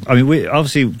 I mean,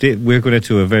 we're going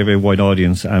to a very, very wide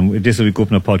audience, and this will be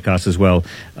going up on a podcast as well.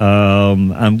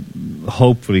 And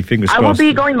hopefully, fingers crossed. I will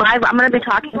be going live. I'm going to be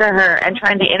talking to her and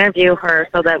trying to interview her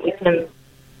so that we can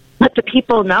let the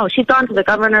people know. She's gone to the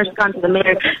governor, she's gone to the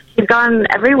mayor, she's gone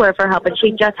everywhere for help, and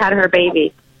she just had her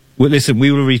baby. Well, listen,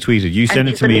 we will retweet it. You send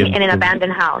it to me. In an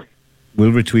abandoned house.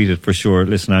 We'll retweet it for sure.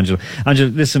 Listen, Angela. Angela,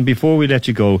 listen, before we let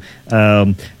you go,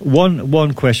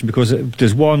 one question, because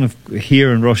there's one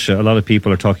here in Russia, a lot of people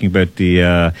are talking about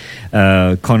the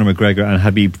Conor McGregor and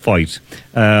Khabib fight.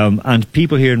 And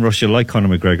people here in Russia like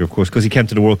Conor McGregor, of course, because he came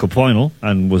to the World Cup final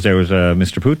and was there with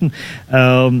Mr. Putin.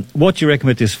 What do you reckon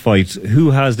about this fight?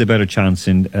 Who has the better chance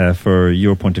for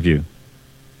your point of view?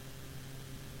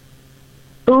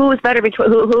 Who is better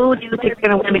who do you think is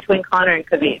going to win between Conor and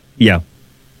Khabib? Yeah.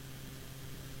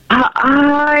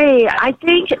 I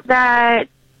think that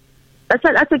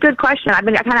that's a good question.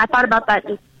 I thought about that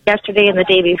just yesterday and the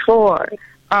day before.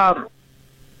 Of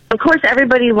course,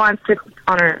 everybody wants to see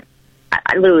Conor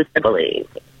lose, I believe.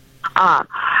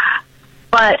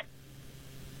 But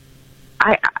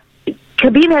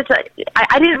Khabib has.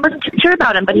 I wasn't too sure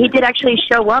about him, but he did actually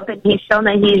show up, and he's shown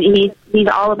that he's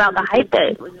all about the hype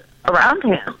that was around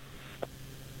him.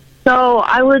 So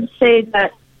I would say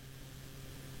that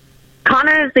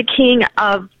Conor is the king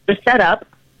of the setup,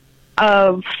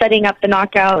 of setting up the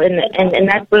knockout, and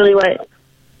that's really what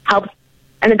helps.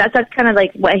 And that's kind of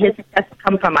like what his success has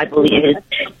come from, I believe.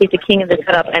 He's the king of the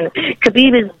setup, and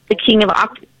Khabib is the king of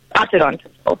octagon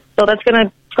control. So that's going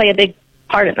to play a big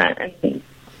part in that. And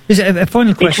is a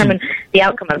final question? Determine the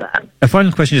outcome of that. A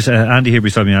final question. Just Andy here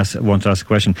beside me wants to ask a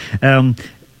question.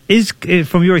 Is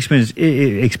from your experience,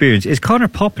 is Conor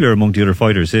popular among the other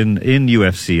fighters in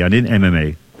UFC and in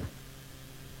MMA?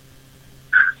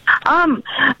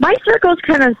 My circle's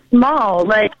kind of small.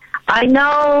 Like, I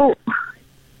know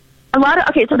a lot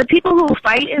of, so the people who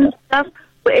fight and stuff,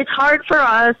 it's hard for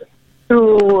us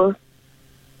to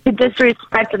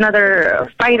disrespect another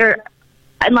fighter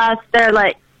unless they're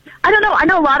like, I don't know. I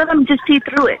know a lot of them just see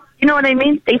through it. You know what I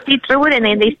mean? They see through it, and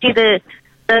they see the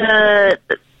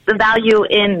value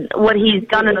in what he's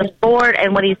done in the sport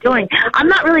and what he's doing. I'm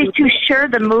not really too sure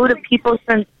the mood of people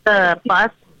since the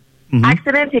bus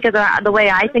accident, because of the way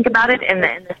I think about it and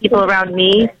the people around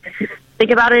me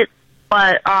think about it.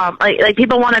 But like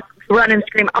people want to run and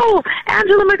scream, "Oh,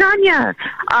 Angela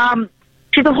Magana!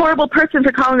 She's a horrible person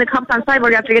for calling the cops on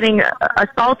Cyborg after getting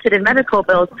assaulted in medical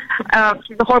bills.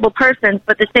 She's a horrible person."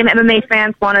 But the same MMA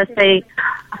fans want to say,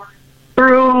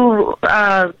 through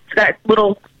that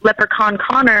little leprechaun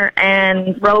Conor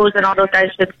and Rose and all those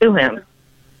guys should sue him.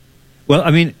 Well,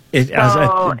 I mean, I'm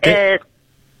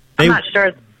not sure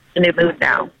it's the new move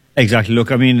now. Exactly.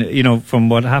 Look, I mean, from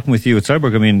what happened with you at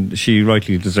Cyborg, I mean, she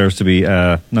rightly deserves to be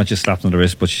not just slapped on the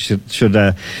wrist, but she should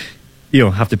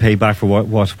have to pay back for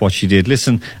what she did.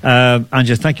 Listen,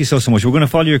 Anja, thank you so much. We're going to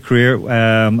follow your career,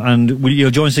 and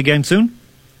you'll join us again soon?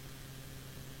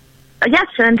 Yes,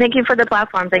 and thank you for the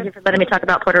platform. Thank you for letting me talk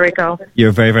about Puerto Rico.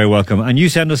 You're very, very welcome. And you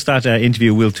send us that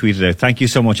interview, we'll tweet it out. Thank you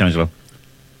so much, Angela.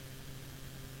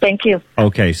 Thank you.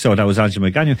 Okay, so that was Angela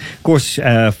Magana. Of course,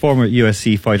 former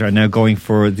USC fighter, and now going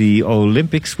for the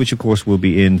Olympics, which of course will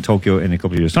be in Tokyo in a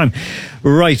couple of years' time.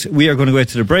 Right, we are going to go out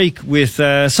to the break with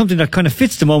something that kind of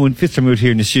fits the moment, fits the mood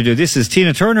here in the studio. This is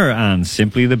Tina Turner and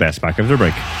Simply the Best. Back after the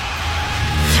break.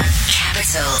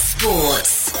 Capital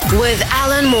Sports with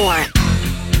Alan Moore.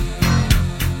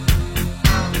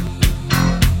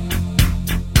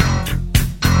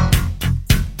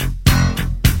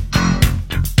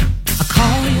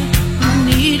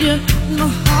 My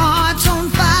heart's on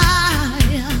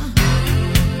fire.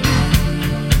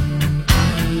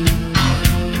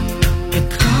 You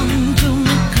come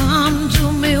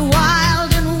to me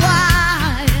wild and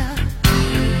wild.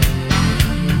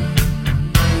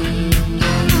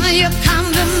 You come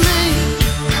to me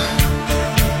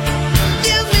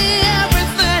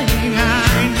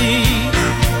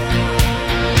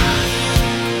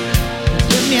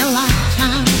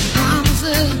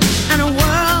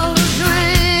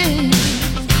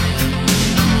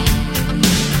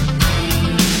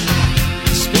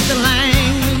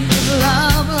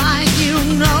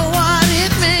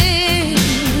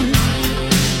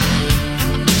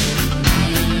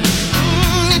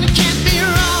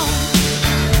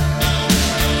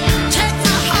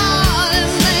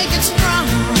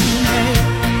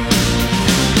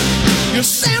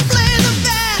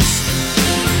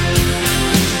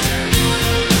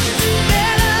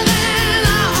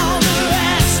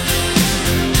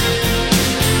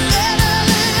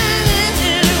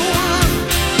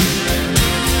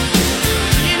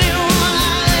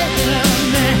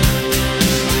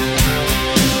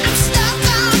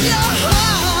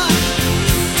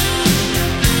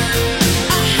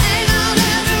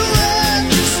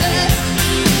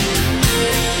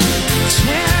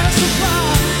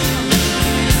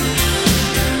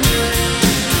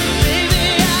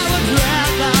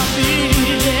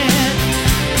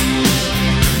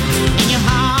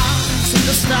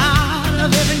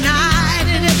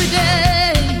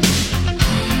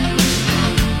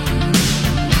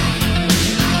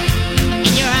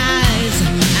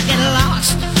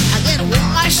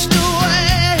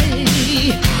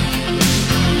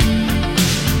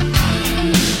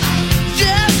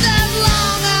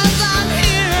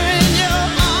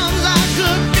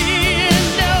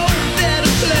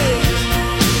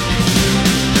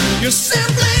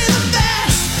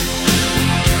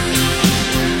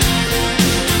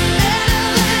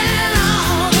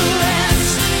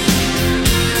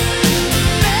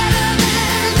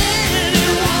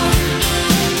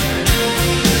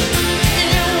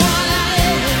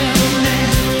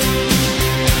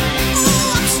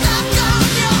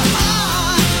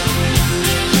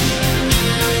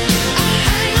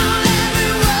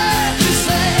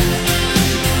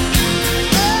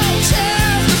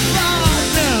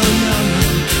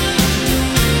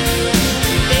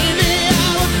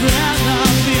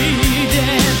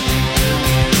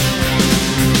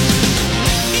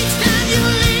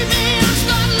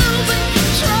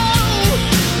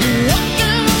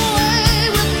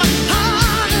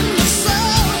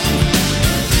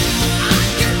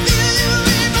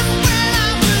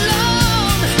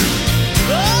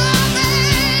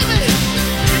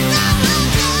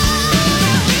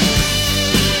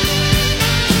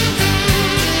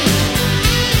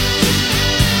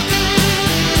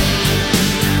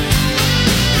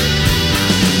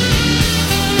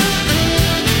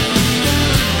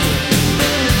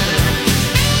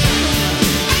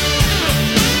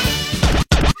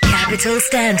Capital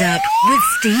Stand Up with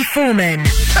Steve Foreman.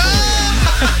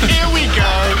 Here we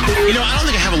go. You know, I don't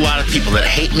think I have a lot of people that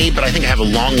hate me, but I think I have a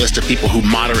long list of people who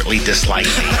moderately dislike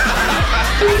me.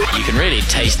 You can really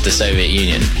taste the Soviet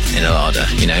Union in Alada.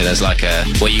 You know, there's like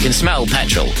you can smell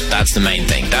petrol. That's the main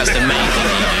thing. That's the main thing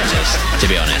that you notice, to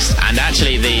be honest. And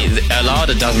actually, the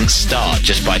Alada doesn't start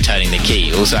just by turning the key.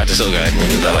 You also have to sort of go,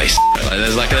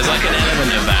 there's like an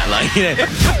element of that, like, you know.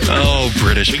 Oh,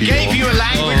 British people. We gave you a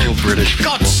language. Oh, British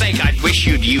people. For God's sake, I wish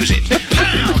you'd use it.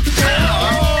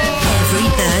 Every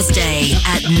Thursday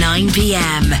at 9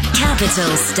 p.m.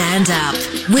 Capital Stand Up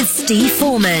with Steve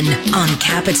Foreman on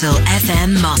Capital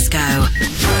FM Moscow.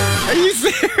 Are you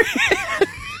serious?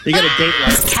 You got a date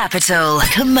right. Capital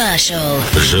Commercial.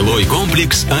 Жилой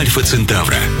комплекс Альфа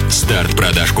Центавра. Старт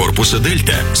продаж корпуса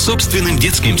Дельта с собственным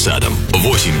детским садом.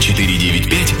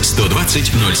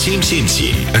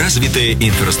 8495-120-0777. Развитая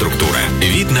инфраструктура.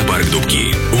 Вид на парк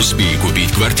Дубки. Успей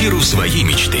купить квартиру своей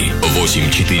мечты.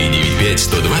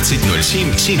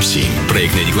 8495-120-0777.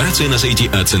 Проектная декларация на сайте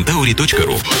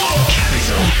acentauri.ru.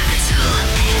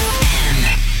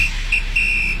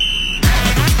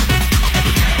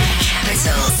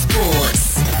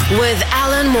 Sports with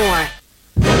Alan Moore.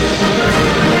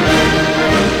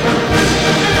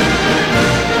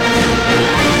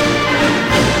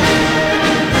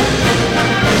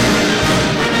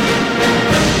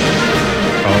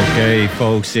 Okay,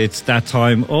 folks, it's that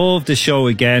time of the show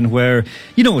again where,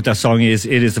 you know what that song is.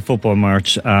 It is the football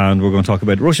march, and we're going to talk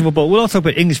about Russian football. We'll also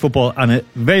talk about English football, and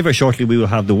very, very shortly we will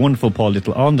have the wonderful Paul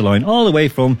Little on the line, all the way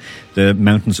from the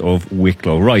mountains of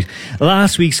Wicklow. Right,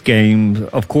 last week's game,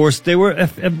 of course, there were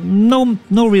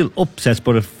no real upsets,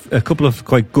 but a couple of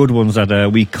quite good ones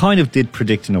that we kind of did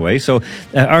predict in a way. So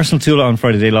Arsenal Tula on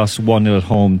Friday, they lost 1-0 at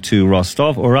home to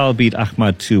Rostov. Ural beat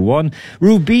Akhmat 2-1.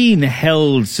 Rubin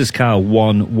held CSKA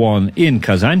 1-1 in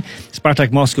Kazan.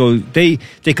 Spartak Moscow, they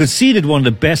conceded one of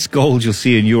the best goals you'll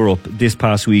see in Europe this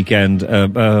past weekend.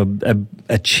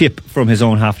 A chip from his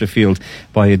own half of the field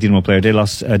by a Dinamo player.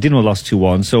 Dinamo lost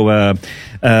 2-1. So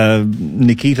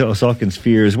Nikita Osokin's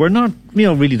fears were not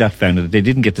really that founded. They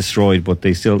didn't get destroyed, but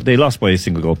they lost by a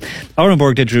single goal.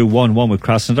 Orenburg, they drew 1-1 with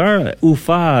Krasnodar.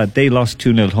 Ufa, they lost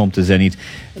 2-0 at home to Zenit.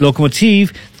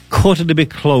 Lokomotiv cut it a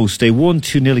bit close. They won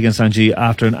 2-0 against Anji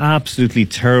after an absolutely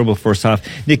terrible first half.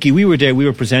 Nikki, we were there. We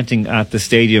were presenting at the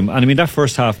stadium, and I mean that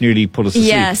first half nearly put us to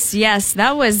sleep. Yes,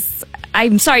 that was.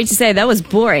 I'm sorry to say that was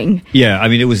boring. Yeah, I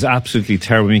mean it was absolutely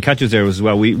terrible. I mean Katja was there as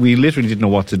well. We literally didn't know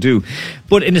what to do.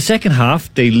 But in the second half,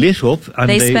 they lit up and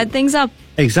they sped things up.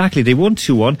 Exactly, they won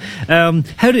 2-1.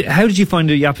 How did you find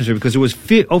the atmosphere? Because there was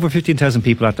over 15,000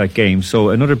 people at that game, so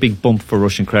another big bump for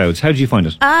Russian crowds. How did you find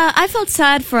it? I felt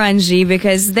sad for Anji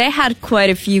because they had quite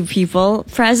a few people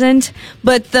present,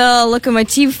 but the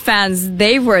Lokomotiv fans,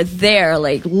 they were there,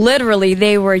 like literally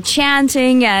they were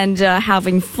chanting and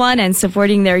having fun and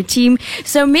supporting their team.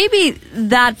 So maybe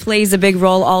that plays a big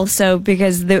role also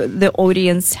because the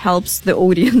audience helps the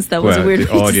audience. That was a weird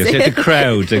the audience, way to say the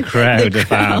crowd, the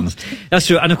fans. That's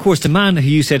true. And of course, the man who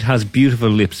you said has beautiful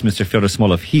lips, Mr. Fyodor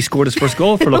Smolov, he scored his first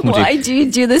goal for Lokomotiv. Why do you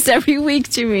do this every week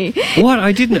to me? What?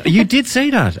 I didn't. You did say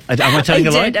that. Am I telling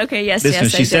a lie? I did. Okay, yes, Listen,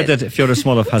 yes, she said that Fyodor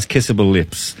Smolov has kissable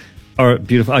lips. Or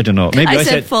beautiful, I don't know. Maybe I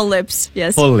said full lips,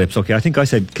 yes. Full lips, okay. I think I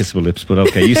said kissable lips, but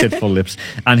okay, you said full lips.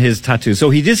 And his tattoo. So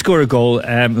he did score a goal.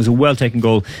 It was a well-taken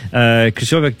goal.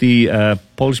 Krzysztof, the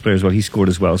Polish player as well, he scored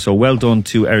as well. So well done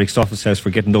to Eric Stoffelshaus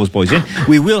for getting those boys in.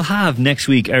 We will have next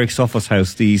week Eric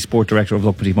Stoffelshaus, the sport director of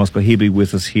Lokomotiv Moscow. He'll be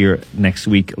with us here next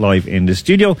week live in the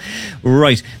studio.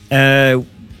 Right.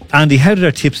 Andy, how did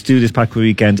our tips do this past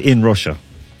weekend in Russia?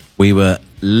 We were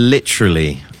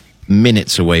literally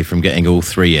minutes away from getting all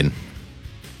three in.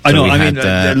 I know.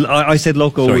 I said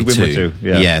Loco with Wimbledon too.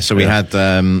 Yeah. So we had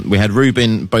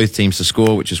Rubin, both teams to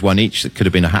score, which is one each. It could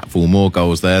have been a hatful more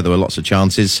goals there. There were lots of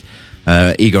chances.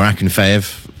 Igor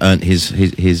Akinfeev earned his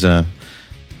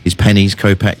pennies,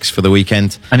 kopecks for the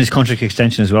weekend, and his contract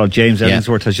extension as well. James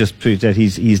Ellsworth has just proved that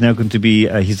he's now going to be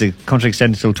he's a contract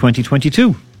extended until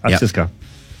 2022 at CSKA.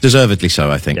 Deservedly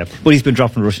so, I think. Yep. But he's been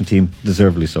dropped from the Russian team,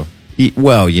 deservedly so.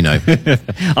 Well, you know.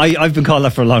 I've been called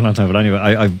that for a long time, but anyway,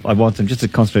 I want him just to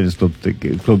concentrate on the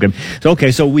club game. So,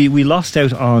 okay, so we lost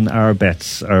out on our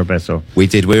bets. So we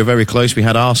did. We were very close. We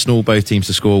had Arsenal, both teams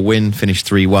to score a win, finished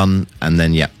 3-1, and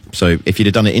then, so if you'd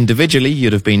have done it individually,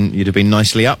 you'd have been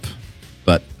nicely up,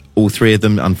 but all three of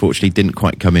them, unfortunately, didn't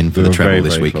quite come in for the treble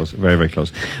this week. Close, very, very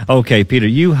close. Okay, Peter,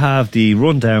 you have the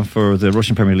rundown for the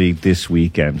Russian Premier League this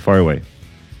weekend. Fire away.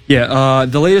 Yeah,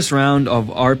 the latest round of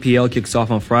RPL kicks off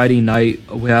on Friday night.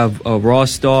 We have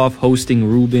Rostov hosting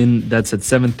Rubin. That's at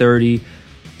 7:30.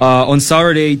 On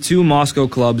Saturday, 2 Moscow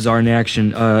clubs are in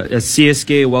action. As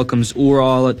CSKA welcomes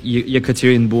Ural at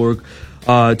Yekaterinburg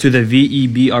to the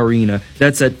VEB Arena.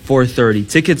 That's at 4:30.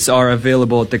 Tickets are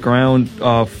available at the ground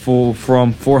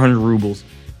from 400 rubles.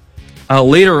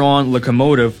 Later on,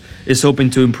 Lokomotiv is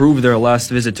hoping to improve their last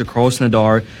visit to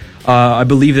Krasnodar. I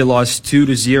believe they lost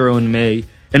 2-0 in May.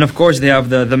 And of course, they have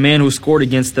the man who scored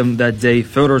against them that day,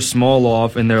 Fyodor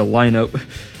Smolov, in their lineup.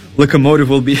 Lokomotiv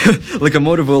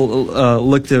will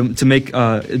look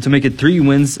to make it 3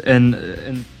 wins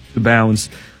and to bounce.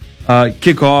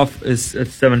 Kickoff is at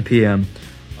 7 p.m.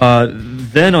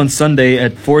 Then on Sunday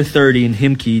at 4:30 in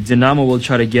Khimki, Dynamo will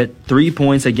try to get 3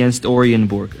 points against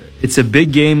Oranienburg. It's a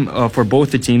big game for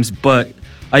both the teams, but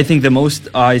I think the most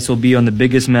eyes will be on the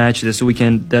biggest match this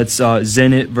weekend. That's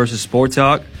Zenit versus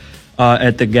Spartak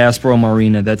at the Gazprom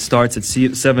Arena. That starts at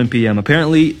 7 p.m.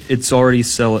 Apparently, it's already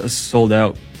sold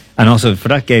out. And also for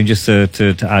that game, just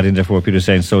to add in there for what Peter's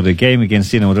saying, so the game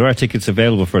against Dinamo, there are tickets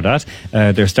available for that.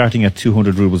 They're starting at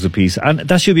 200 rubles apiece, and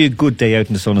that should be a good day out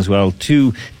in the sun as well.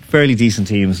 2 fairly decent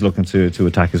teams looking to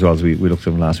attack as well, as we looked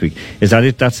at them last week. Is that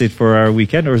it? That's it for our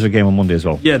weekend, or is there a game on Monday as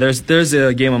well? Yeah, there's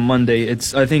a game on Monday.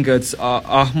 I think it's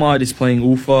Ahmad is playing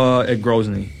Ufa at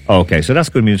Grozny. Okay, so that's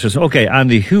going to be interesting. Okay,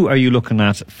 Andy, who are you looking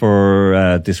at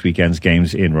for this weekend's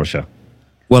games in Russia?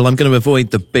 Well, I'm going to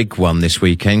avoid the big one this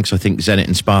weekend because I think Zenit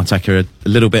and Spartak are a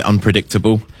little bit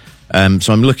unpredictable.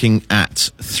 So I'm looking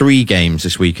at 3 games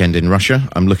this weekend in Russia.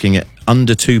 I'm looking at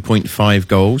under 2.5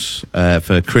 goals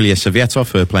for Krylia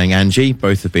Sovetov, who are playing Anzhi.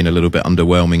 Both have been a little bit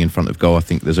underwhelming in front of goal. I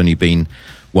think there's only been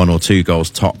 1 or 2 goals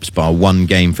tops, bar 1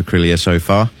 game for Krylia so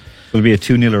far. Will it be a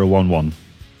 2-0 or a 1-1?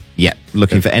 Yeah,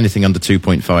 looking for anything under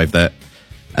 2.5 there.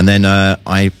 And then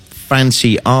I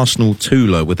fancy Arsenal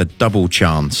Tula with a double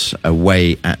chance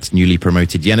away at newly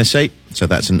promoted Yenisei. So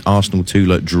that's an Arsenal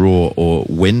Tula draw or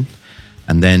win.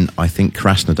 And then I think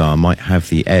Krasnodar might have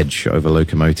the edge over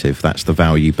Lokomotiv. That's the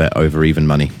value bet over even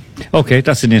money. Okay,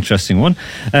 that's an interesting one.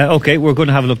 Okay, we're going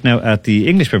to have a look now at the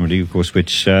English Premier League, of course,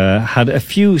 which had a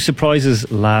few surprises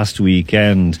last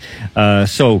weekend.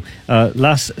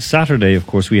 Last Saturday, of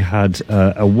course, we had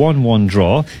a 1-1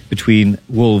 draw between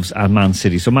Wolves and Man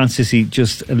City. So Man City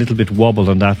just a little bit wobbled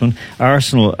on that one.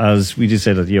 Arsenal, as we did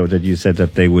say that, that you said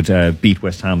that they would beat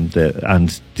West Ham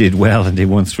and did well, and they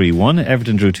won 3-1.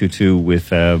 Everton drew 2-2 with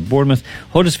Bournemouth.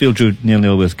 Huddersfield drew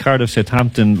 0-0 with Cardiff.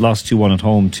 Southampton lost 2-1 at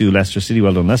home to Leicester City.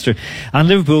 Well done, Leicester. And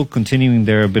Liverpool continuing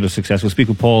their bit of success. We'll speak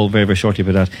with Paul very, very shortly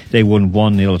about that. They won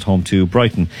 1-0 at home to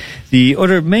Brighton. The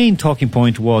other main talking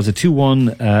point was a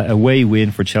 2-1 away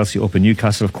win for Chelsea up in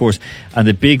Newcastle, of course, and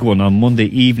the big one on Monday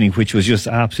evening, which was just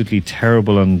absolutely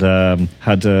terrible, and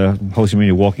had Jose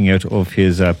Mourinho walking out of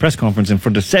his press conference in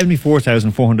front of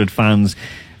 74,400 fans.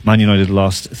 Man United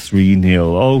lost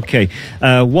 3-0. Okay,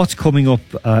 what's coming up?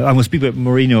 I'm going to speak about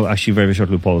Mourinho actually very, very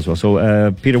shortly with Paul as well.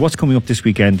 So, Peter, what's coming up this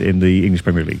weekend in the English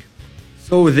Premier League?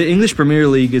 So the English Premier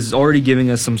League is already giving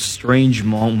us some strange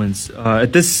moments.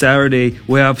 At this Saturday,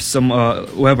 we have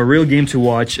a real game to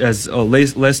watch as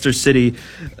Leicester City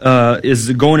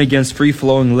is going against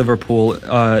free-flowing Liverpool.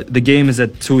 The game is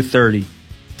at 2:30.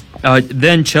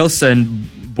 Then Chelsea and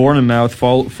Bournemouth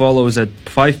follows at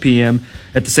 5 p.m.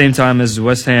 at the same time as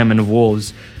West Ham and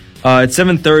Wolves. At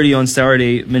 7:30 on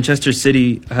Saturday, Manchester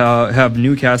City have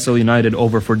Newcastle United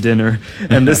over for dinner,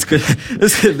 and this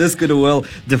could well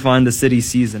define the City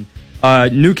season.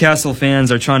 Newcastle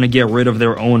fans are trying to get rid of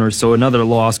their owners, so another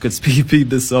loss could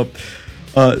speed this up.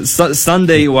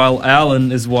 Sunday, while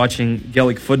Alan is watching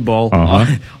Gaelic football,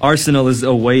 Arsenal is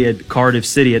away at Cardiff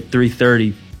City at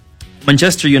 3:30.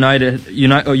 Manchester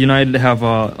United have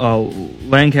a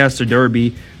Lancaster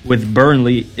derby with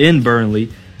Burnley in Burnley.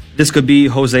 This could be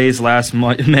Jose's last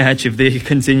match if they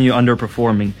continue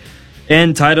underperforming.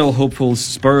 And title hopefuls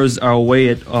Spurs are away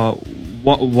at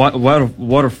Watford.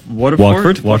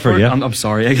 Watford, yeah. I'm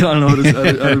sorry, I don't know how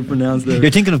to pronounce that. You're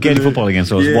thinking of Gaelic football again,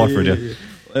 so it's Watford,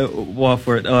 yeah.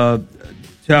 Watford to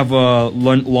have a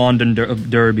London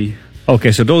derby.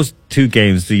 Okay, so those 2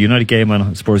 games, the United game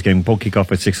and Spurs game, both kick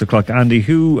off at 6 o'clock. Andy,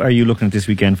 who are you looking at this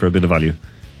weekend for a bit of value?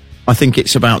 I think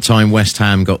it's about time West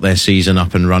Ham got their season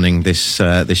up and running this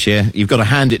year. You've got to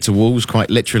hand it to Wolves,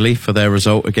 quite literally, for their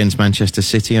result against Manchester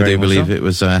City. I do believe it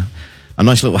was a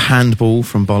nice little handball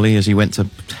from Bolly as he went to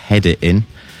head it in.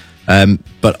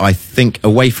 But I think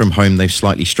away from home they've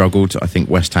slightly struggled. I think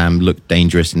West Ham looked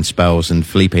dangerous in spells, and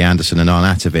Felipe Anderson and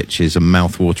Arnautovic is a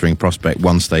mouth-watering prospect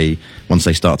once they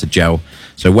start to gel.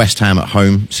 So West Ham at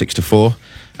home 6-4,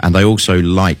 and I also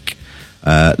like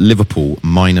Liverpool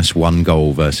 -1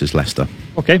 goal versus Leicester.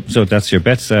 Okay, so that's your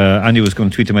bets. Andy was going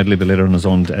to tweet them out a little bit later on his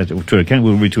own Twitter account.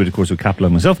 We'll retweet, of course, with Capella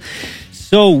and myself.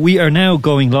 So we are now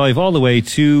going live all the way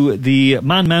to the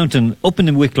Man Mountain up in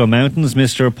the Wicklow Mountains.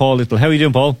 Mr. Paul Little. How are you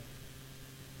doing, Paul?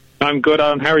 I'm good,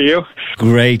 Alan. How are you?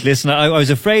 Great. Listen, I was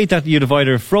afraid that you'd have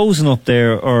either frozen up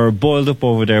there or boiled up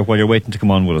over there while you're waiting to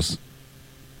come on with us.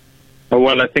 Oh,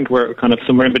 well, I think we're kind of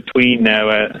somewhere in between now.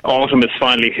 Autumn has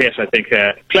finally hit, I think.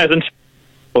 Pleasant,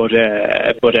 but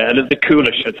a little bit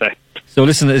coolish, I'd say. So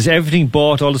listen, is everything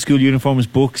bought? All the school uniforms,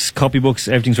 books, copybooks,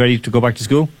 everything's ready to go back to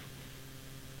school?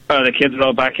 The kids are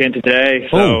all back in today,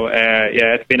 so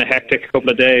it's been a hectic couple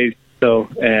of days. So,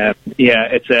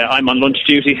 it's I'm on lunch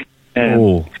duty.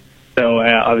 So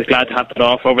I was glad to have that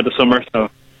off over the summer. So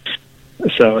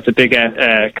it's a big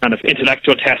kind of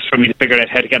intellectual test for me to figure out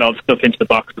how to get all the stuff into the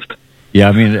boxes. Yeah,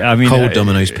 I mean, cold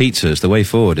Domino's pizza is the way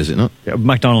forward, is it not? Yeah,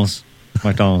 McDonald's,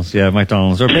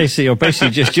 or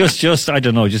basically just I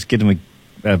don't know, just give them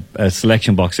a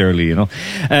selection box early, you know,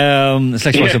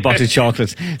 selection box, a box of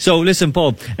chocolates. So listen,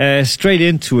 Paul, straight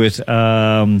into it.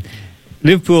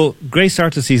 Liverpool, great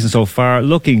start to the season so far,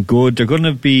 looking good. They're going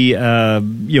to be,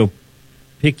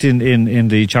 picked in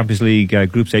the Champions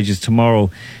League group stages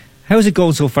tomorrow. How's it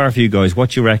going so far for you guys?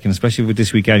 What do you reckon, especially with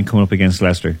this weekend coming up against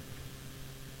Leicester?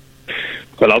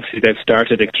 Well, obviously they've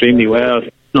started extremely well.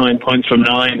 9 points from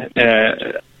 9.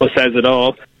 What says it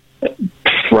all?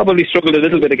 Probably struggled a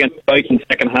little bit against Brighton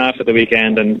second half of the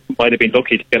weekend and might have been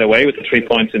lucky to get away with the 3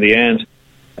 points in the end.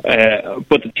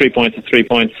 But the 3 points is 3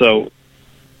 points. So,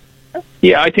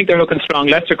 yeah, I think they're looking strong.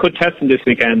 Leicester could test them this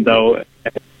weekend, though.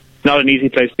 It's not an easy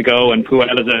place to go, and Puel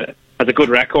has a good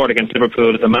record against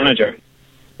Liverpool as a manager.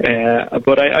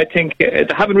 But I think they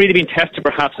haven't really been tested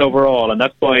perhaps overall, and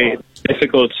that's why it's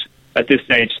difficult at this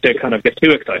stage to kind of get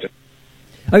too excited.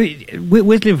 I mean,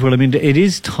 with Liverpool, I mean, it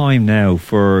is time now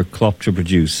for Klopp to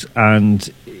produce, and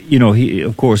you know, he,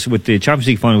 of course, with the Champions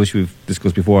League final, which we've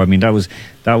discussed before, I mean, that was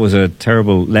a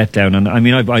terrible letdown, and I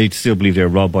mean, I still believe they're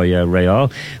robbed by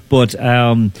Real, but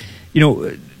do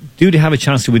they have a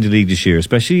chance to win the league this year,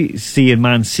 especially seeing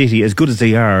Man City, as good as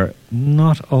they are,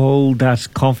 not all that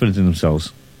confident in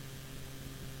themselves?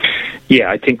 Yeah,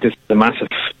 I think this is a massive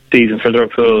season for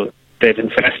Liverpool. They've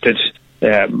invested,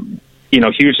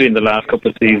 hugely in the last couple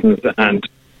of seasons, and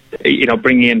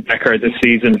bringing in Becker this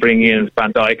season, bringing in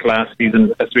Van Dijk last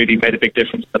season has really made a big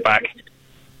difference in the back.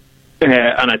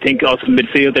 And I think also in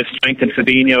midfield they've strengthened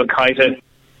Fabinho, Keita.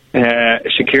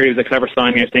 Shaqiri was a clever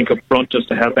signing, I think, up front just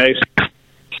to help out.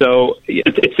 So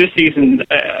it's this season,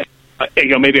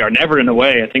 maybe or never in a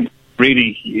way. I think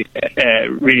really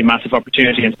massive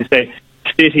opportunity. And to say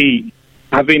City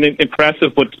have been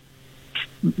impressive, but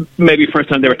maybe first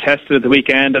time they were tested at the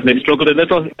weekend and they struggled a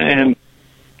little.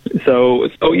 So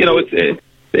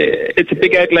it's a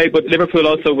big outlay. But Liverpool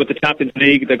also with the Champions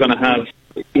League, they're going to have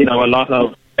a lot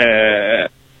of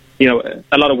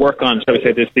work on, shall we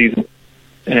say, this season.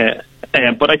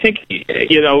 But I think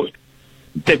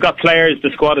they've got players. The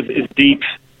squad is deep.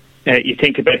 You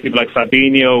think about people like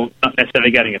Fabinho not necessarily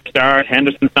getting a start.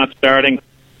 Henderson's not starting.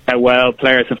 How well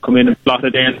players have come in and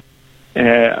slotted in.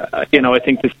 I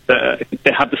think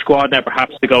they have the squad now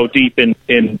perhaps to go deep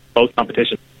in both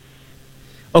competitions.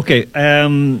 Okay,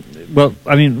 well,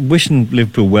 I mean, wishing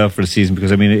Liverpool well for the season,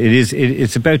 because I mean,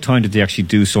 it's about time that they actually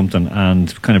do something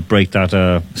and kind of break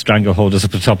that stranglehold us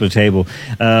up at the top of the table.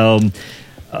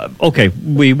 Okay,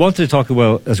 we wanted to talk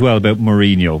as well about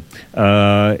Mourinho.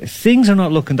 Things are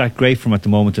not looking that great for him at the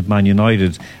moment at Man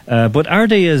United, but are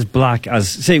they as black as,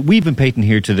 say, we've been painting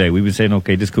here today? We've been saying,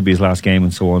 okay, this could be his last game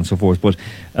and so on and so forth, but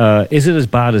is it as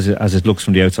bad as it looks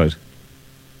from the outside?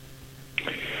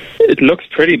 It looks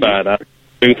pretty bad.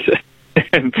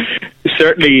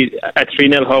 Certainly a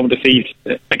 3-0 home defeat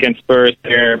against Spurs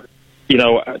there,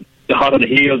 hot on the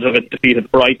heels of a defeat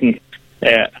at Brighton,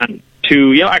 and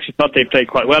I actually thought they played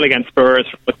quite well against Spurs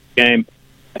for the game.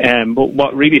 But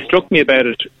what really struck me about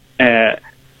it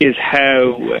is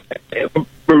how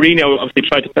Mourinho obviously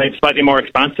tried to play slightly more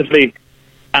expansively,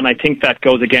 and I think that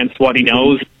goes against what he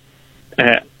knows,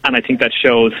 and I think that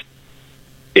shows.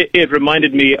 It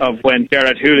reminded me of when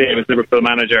Gerard Houllier was Liverpool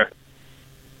manager,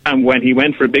 and when he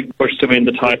went for a big push to win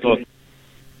the title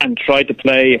and tried to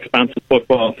play expansive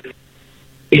football,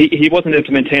 he wasn't able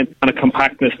to maintain the kind of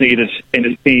compactness needed in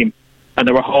his team, and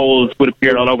there were holes would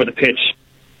appear all over the pitch,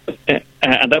 and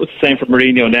that was the same for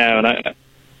Mourinho now.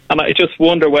 And I just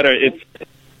wonder whether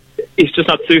he's just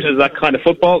not suited to that kind of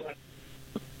football,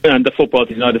 and the football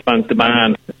that United fans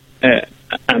demand.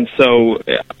 And so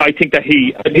I think that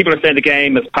people are saying the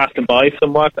game has passed him by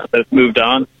somewhat and that it's moved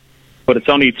on, but it's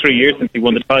only 3 years since he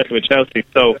won the title with Chelsea.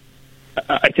 So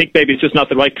I think maybe it's just not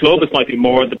the right club. It might be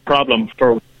more the problem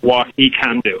for what he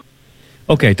can do.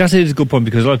 Okay, that is a good point,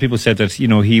 because a lot of people said that, you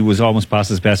know, he was almost past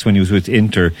his best when he was with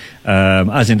Inter,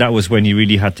 as in that was when he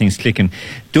really had things clicking.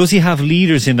 Does he have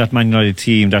leaders in that Man United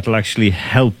team that will actually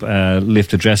help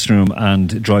lift the dressing room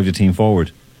and drive the team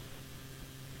forward?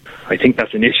 I think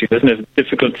that's an issue, isn't it? It's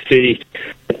difficult to see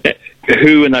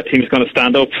who in that team is going to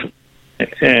stand up.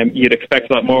 You'd expect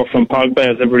a lot more from Pogba,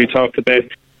 as everybody talked about.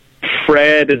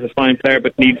 Fred is a fine player,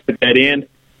 but needs to get in.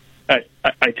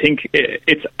 I think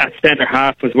it's at centre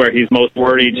half was where he's most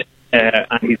worried,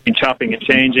 and he's been chopping and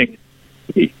changing,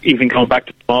 even going back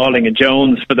to Smalling and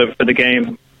Jones for the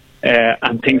game,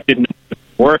 and things didn't get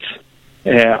worse.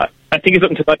 I think it's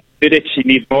up to Vidic. He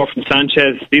needs more from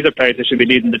Sanchez. These are players that should be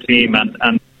leading the team,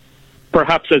 and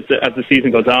perhaps as the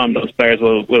season goes on, those players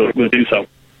will do so.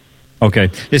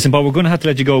 Okay. Listen, Bob, we're going to have to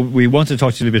let you go. We want to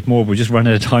talk to you a little bit more. We're just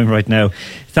running out of time right now.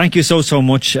 Thank you so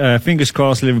much. Fingers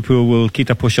crossed Liverpool will keep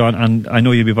that push on, and I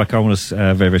know you'll be back on with us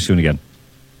very, very soon again.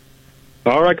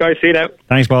 All right, guys. See you now.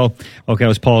 Thanks, Paul. Okay, that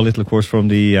was Paul Little, of course, from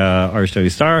the Irish Daily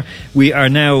Star. We are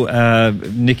now,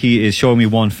 Nikki is showing me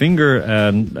one finger,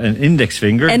 an index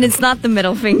finger. And it's not the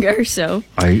middle finger, so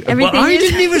everything I is...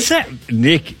 didn't even say...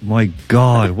 Nick, my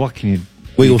God, what can you...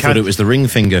 We all thought it was the ring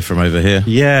finger from over here.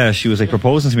 Yeah, she was like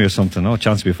proposing to me or something. Oh,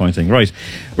 chance to be a fine thing.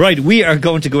 Right, we are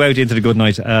going to go out into the good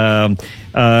night.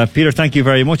 Peter, thank you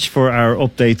very much for our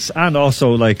updates, and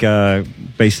also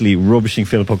basically rubbishing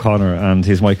Philip O'Connor and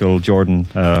his Michael Jordan.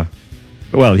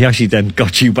 Well, he actually then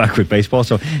got you back with baseball,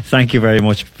 so thank you very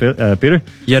much, Peter.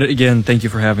 Yet again, thank you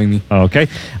for having me. Okay.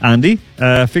 Andy,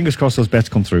 fingers crossed those bets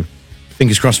come through.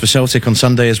 Fingers crossed for Celtic on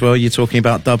Sunday as well. You're talking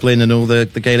about Dublin and all the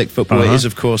Gaelic football. It is,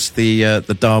 of course, the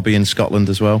derby in Scotland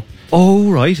as well.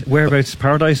 Oh, right. Whereabouts?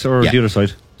 Paradise or the other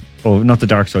side? Oh, not the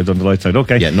dark side, on the light side.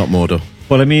 Okay. Yeah, not Mordor.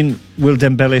 Well, I mean, will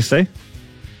Dembele stay?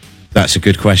 That's a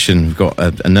good question. We've got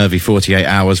a nervy 48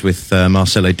 hours with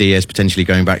Marcelo Diaz potentially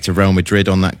going back to Real Madrid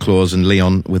on that clause, and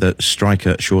Lyon with a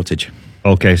striker shortage.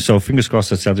 Okay, so fingers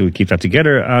crossed that Celtic will keep that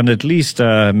together and at least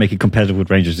make it competitive with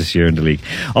Rangers this year in the league.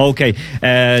 Okay,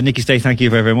 Nikki Stay, thank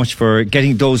you very, very much for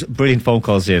getting those brilliant phone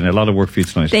calls in. A lot of work for you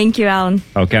tonight. Thank you, Alan.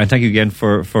 Okay, and thank you again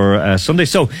for Sunday.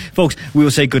 So, folks, we will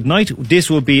say good night. This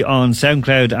will be on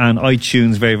SoundCloud and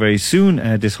iTunes very, very soon,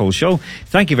 this whole show.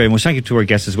 Thank you very much. Thank you to our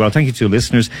guests as well. Thank you to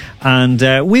listeners. And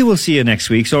we will see you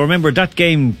next week. So remember, that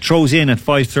game throws in at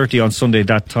 5:30 on Sunday,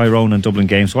 that Tyrone and Dublin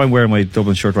game. So I'm wearing my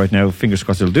Dublin shirt right now. Fingers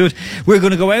crossed it'll do it. We're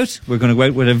going to go out. We're going to go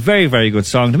out with a very, very good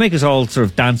song to make us all sort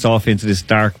of dance off into this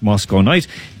dark Moscow night.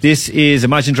 This is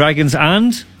Imagine Dragons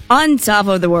and On Top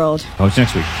of the World. Talk to you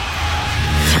next week.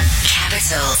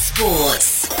 Capital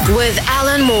Sports with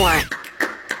Alan Moore.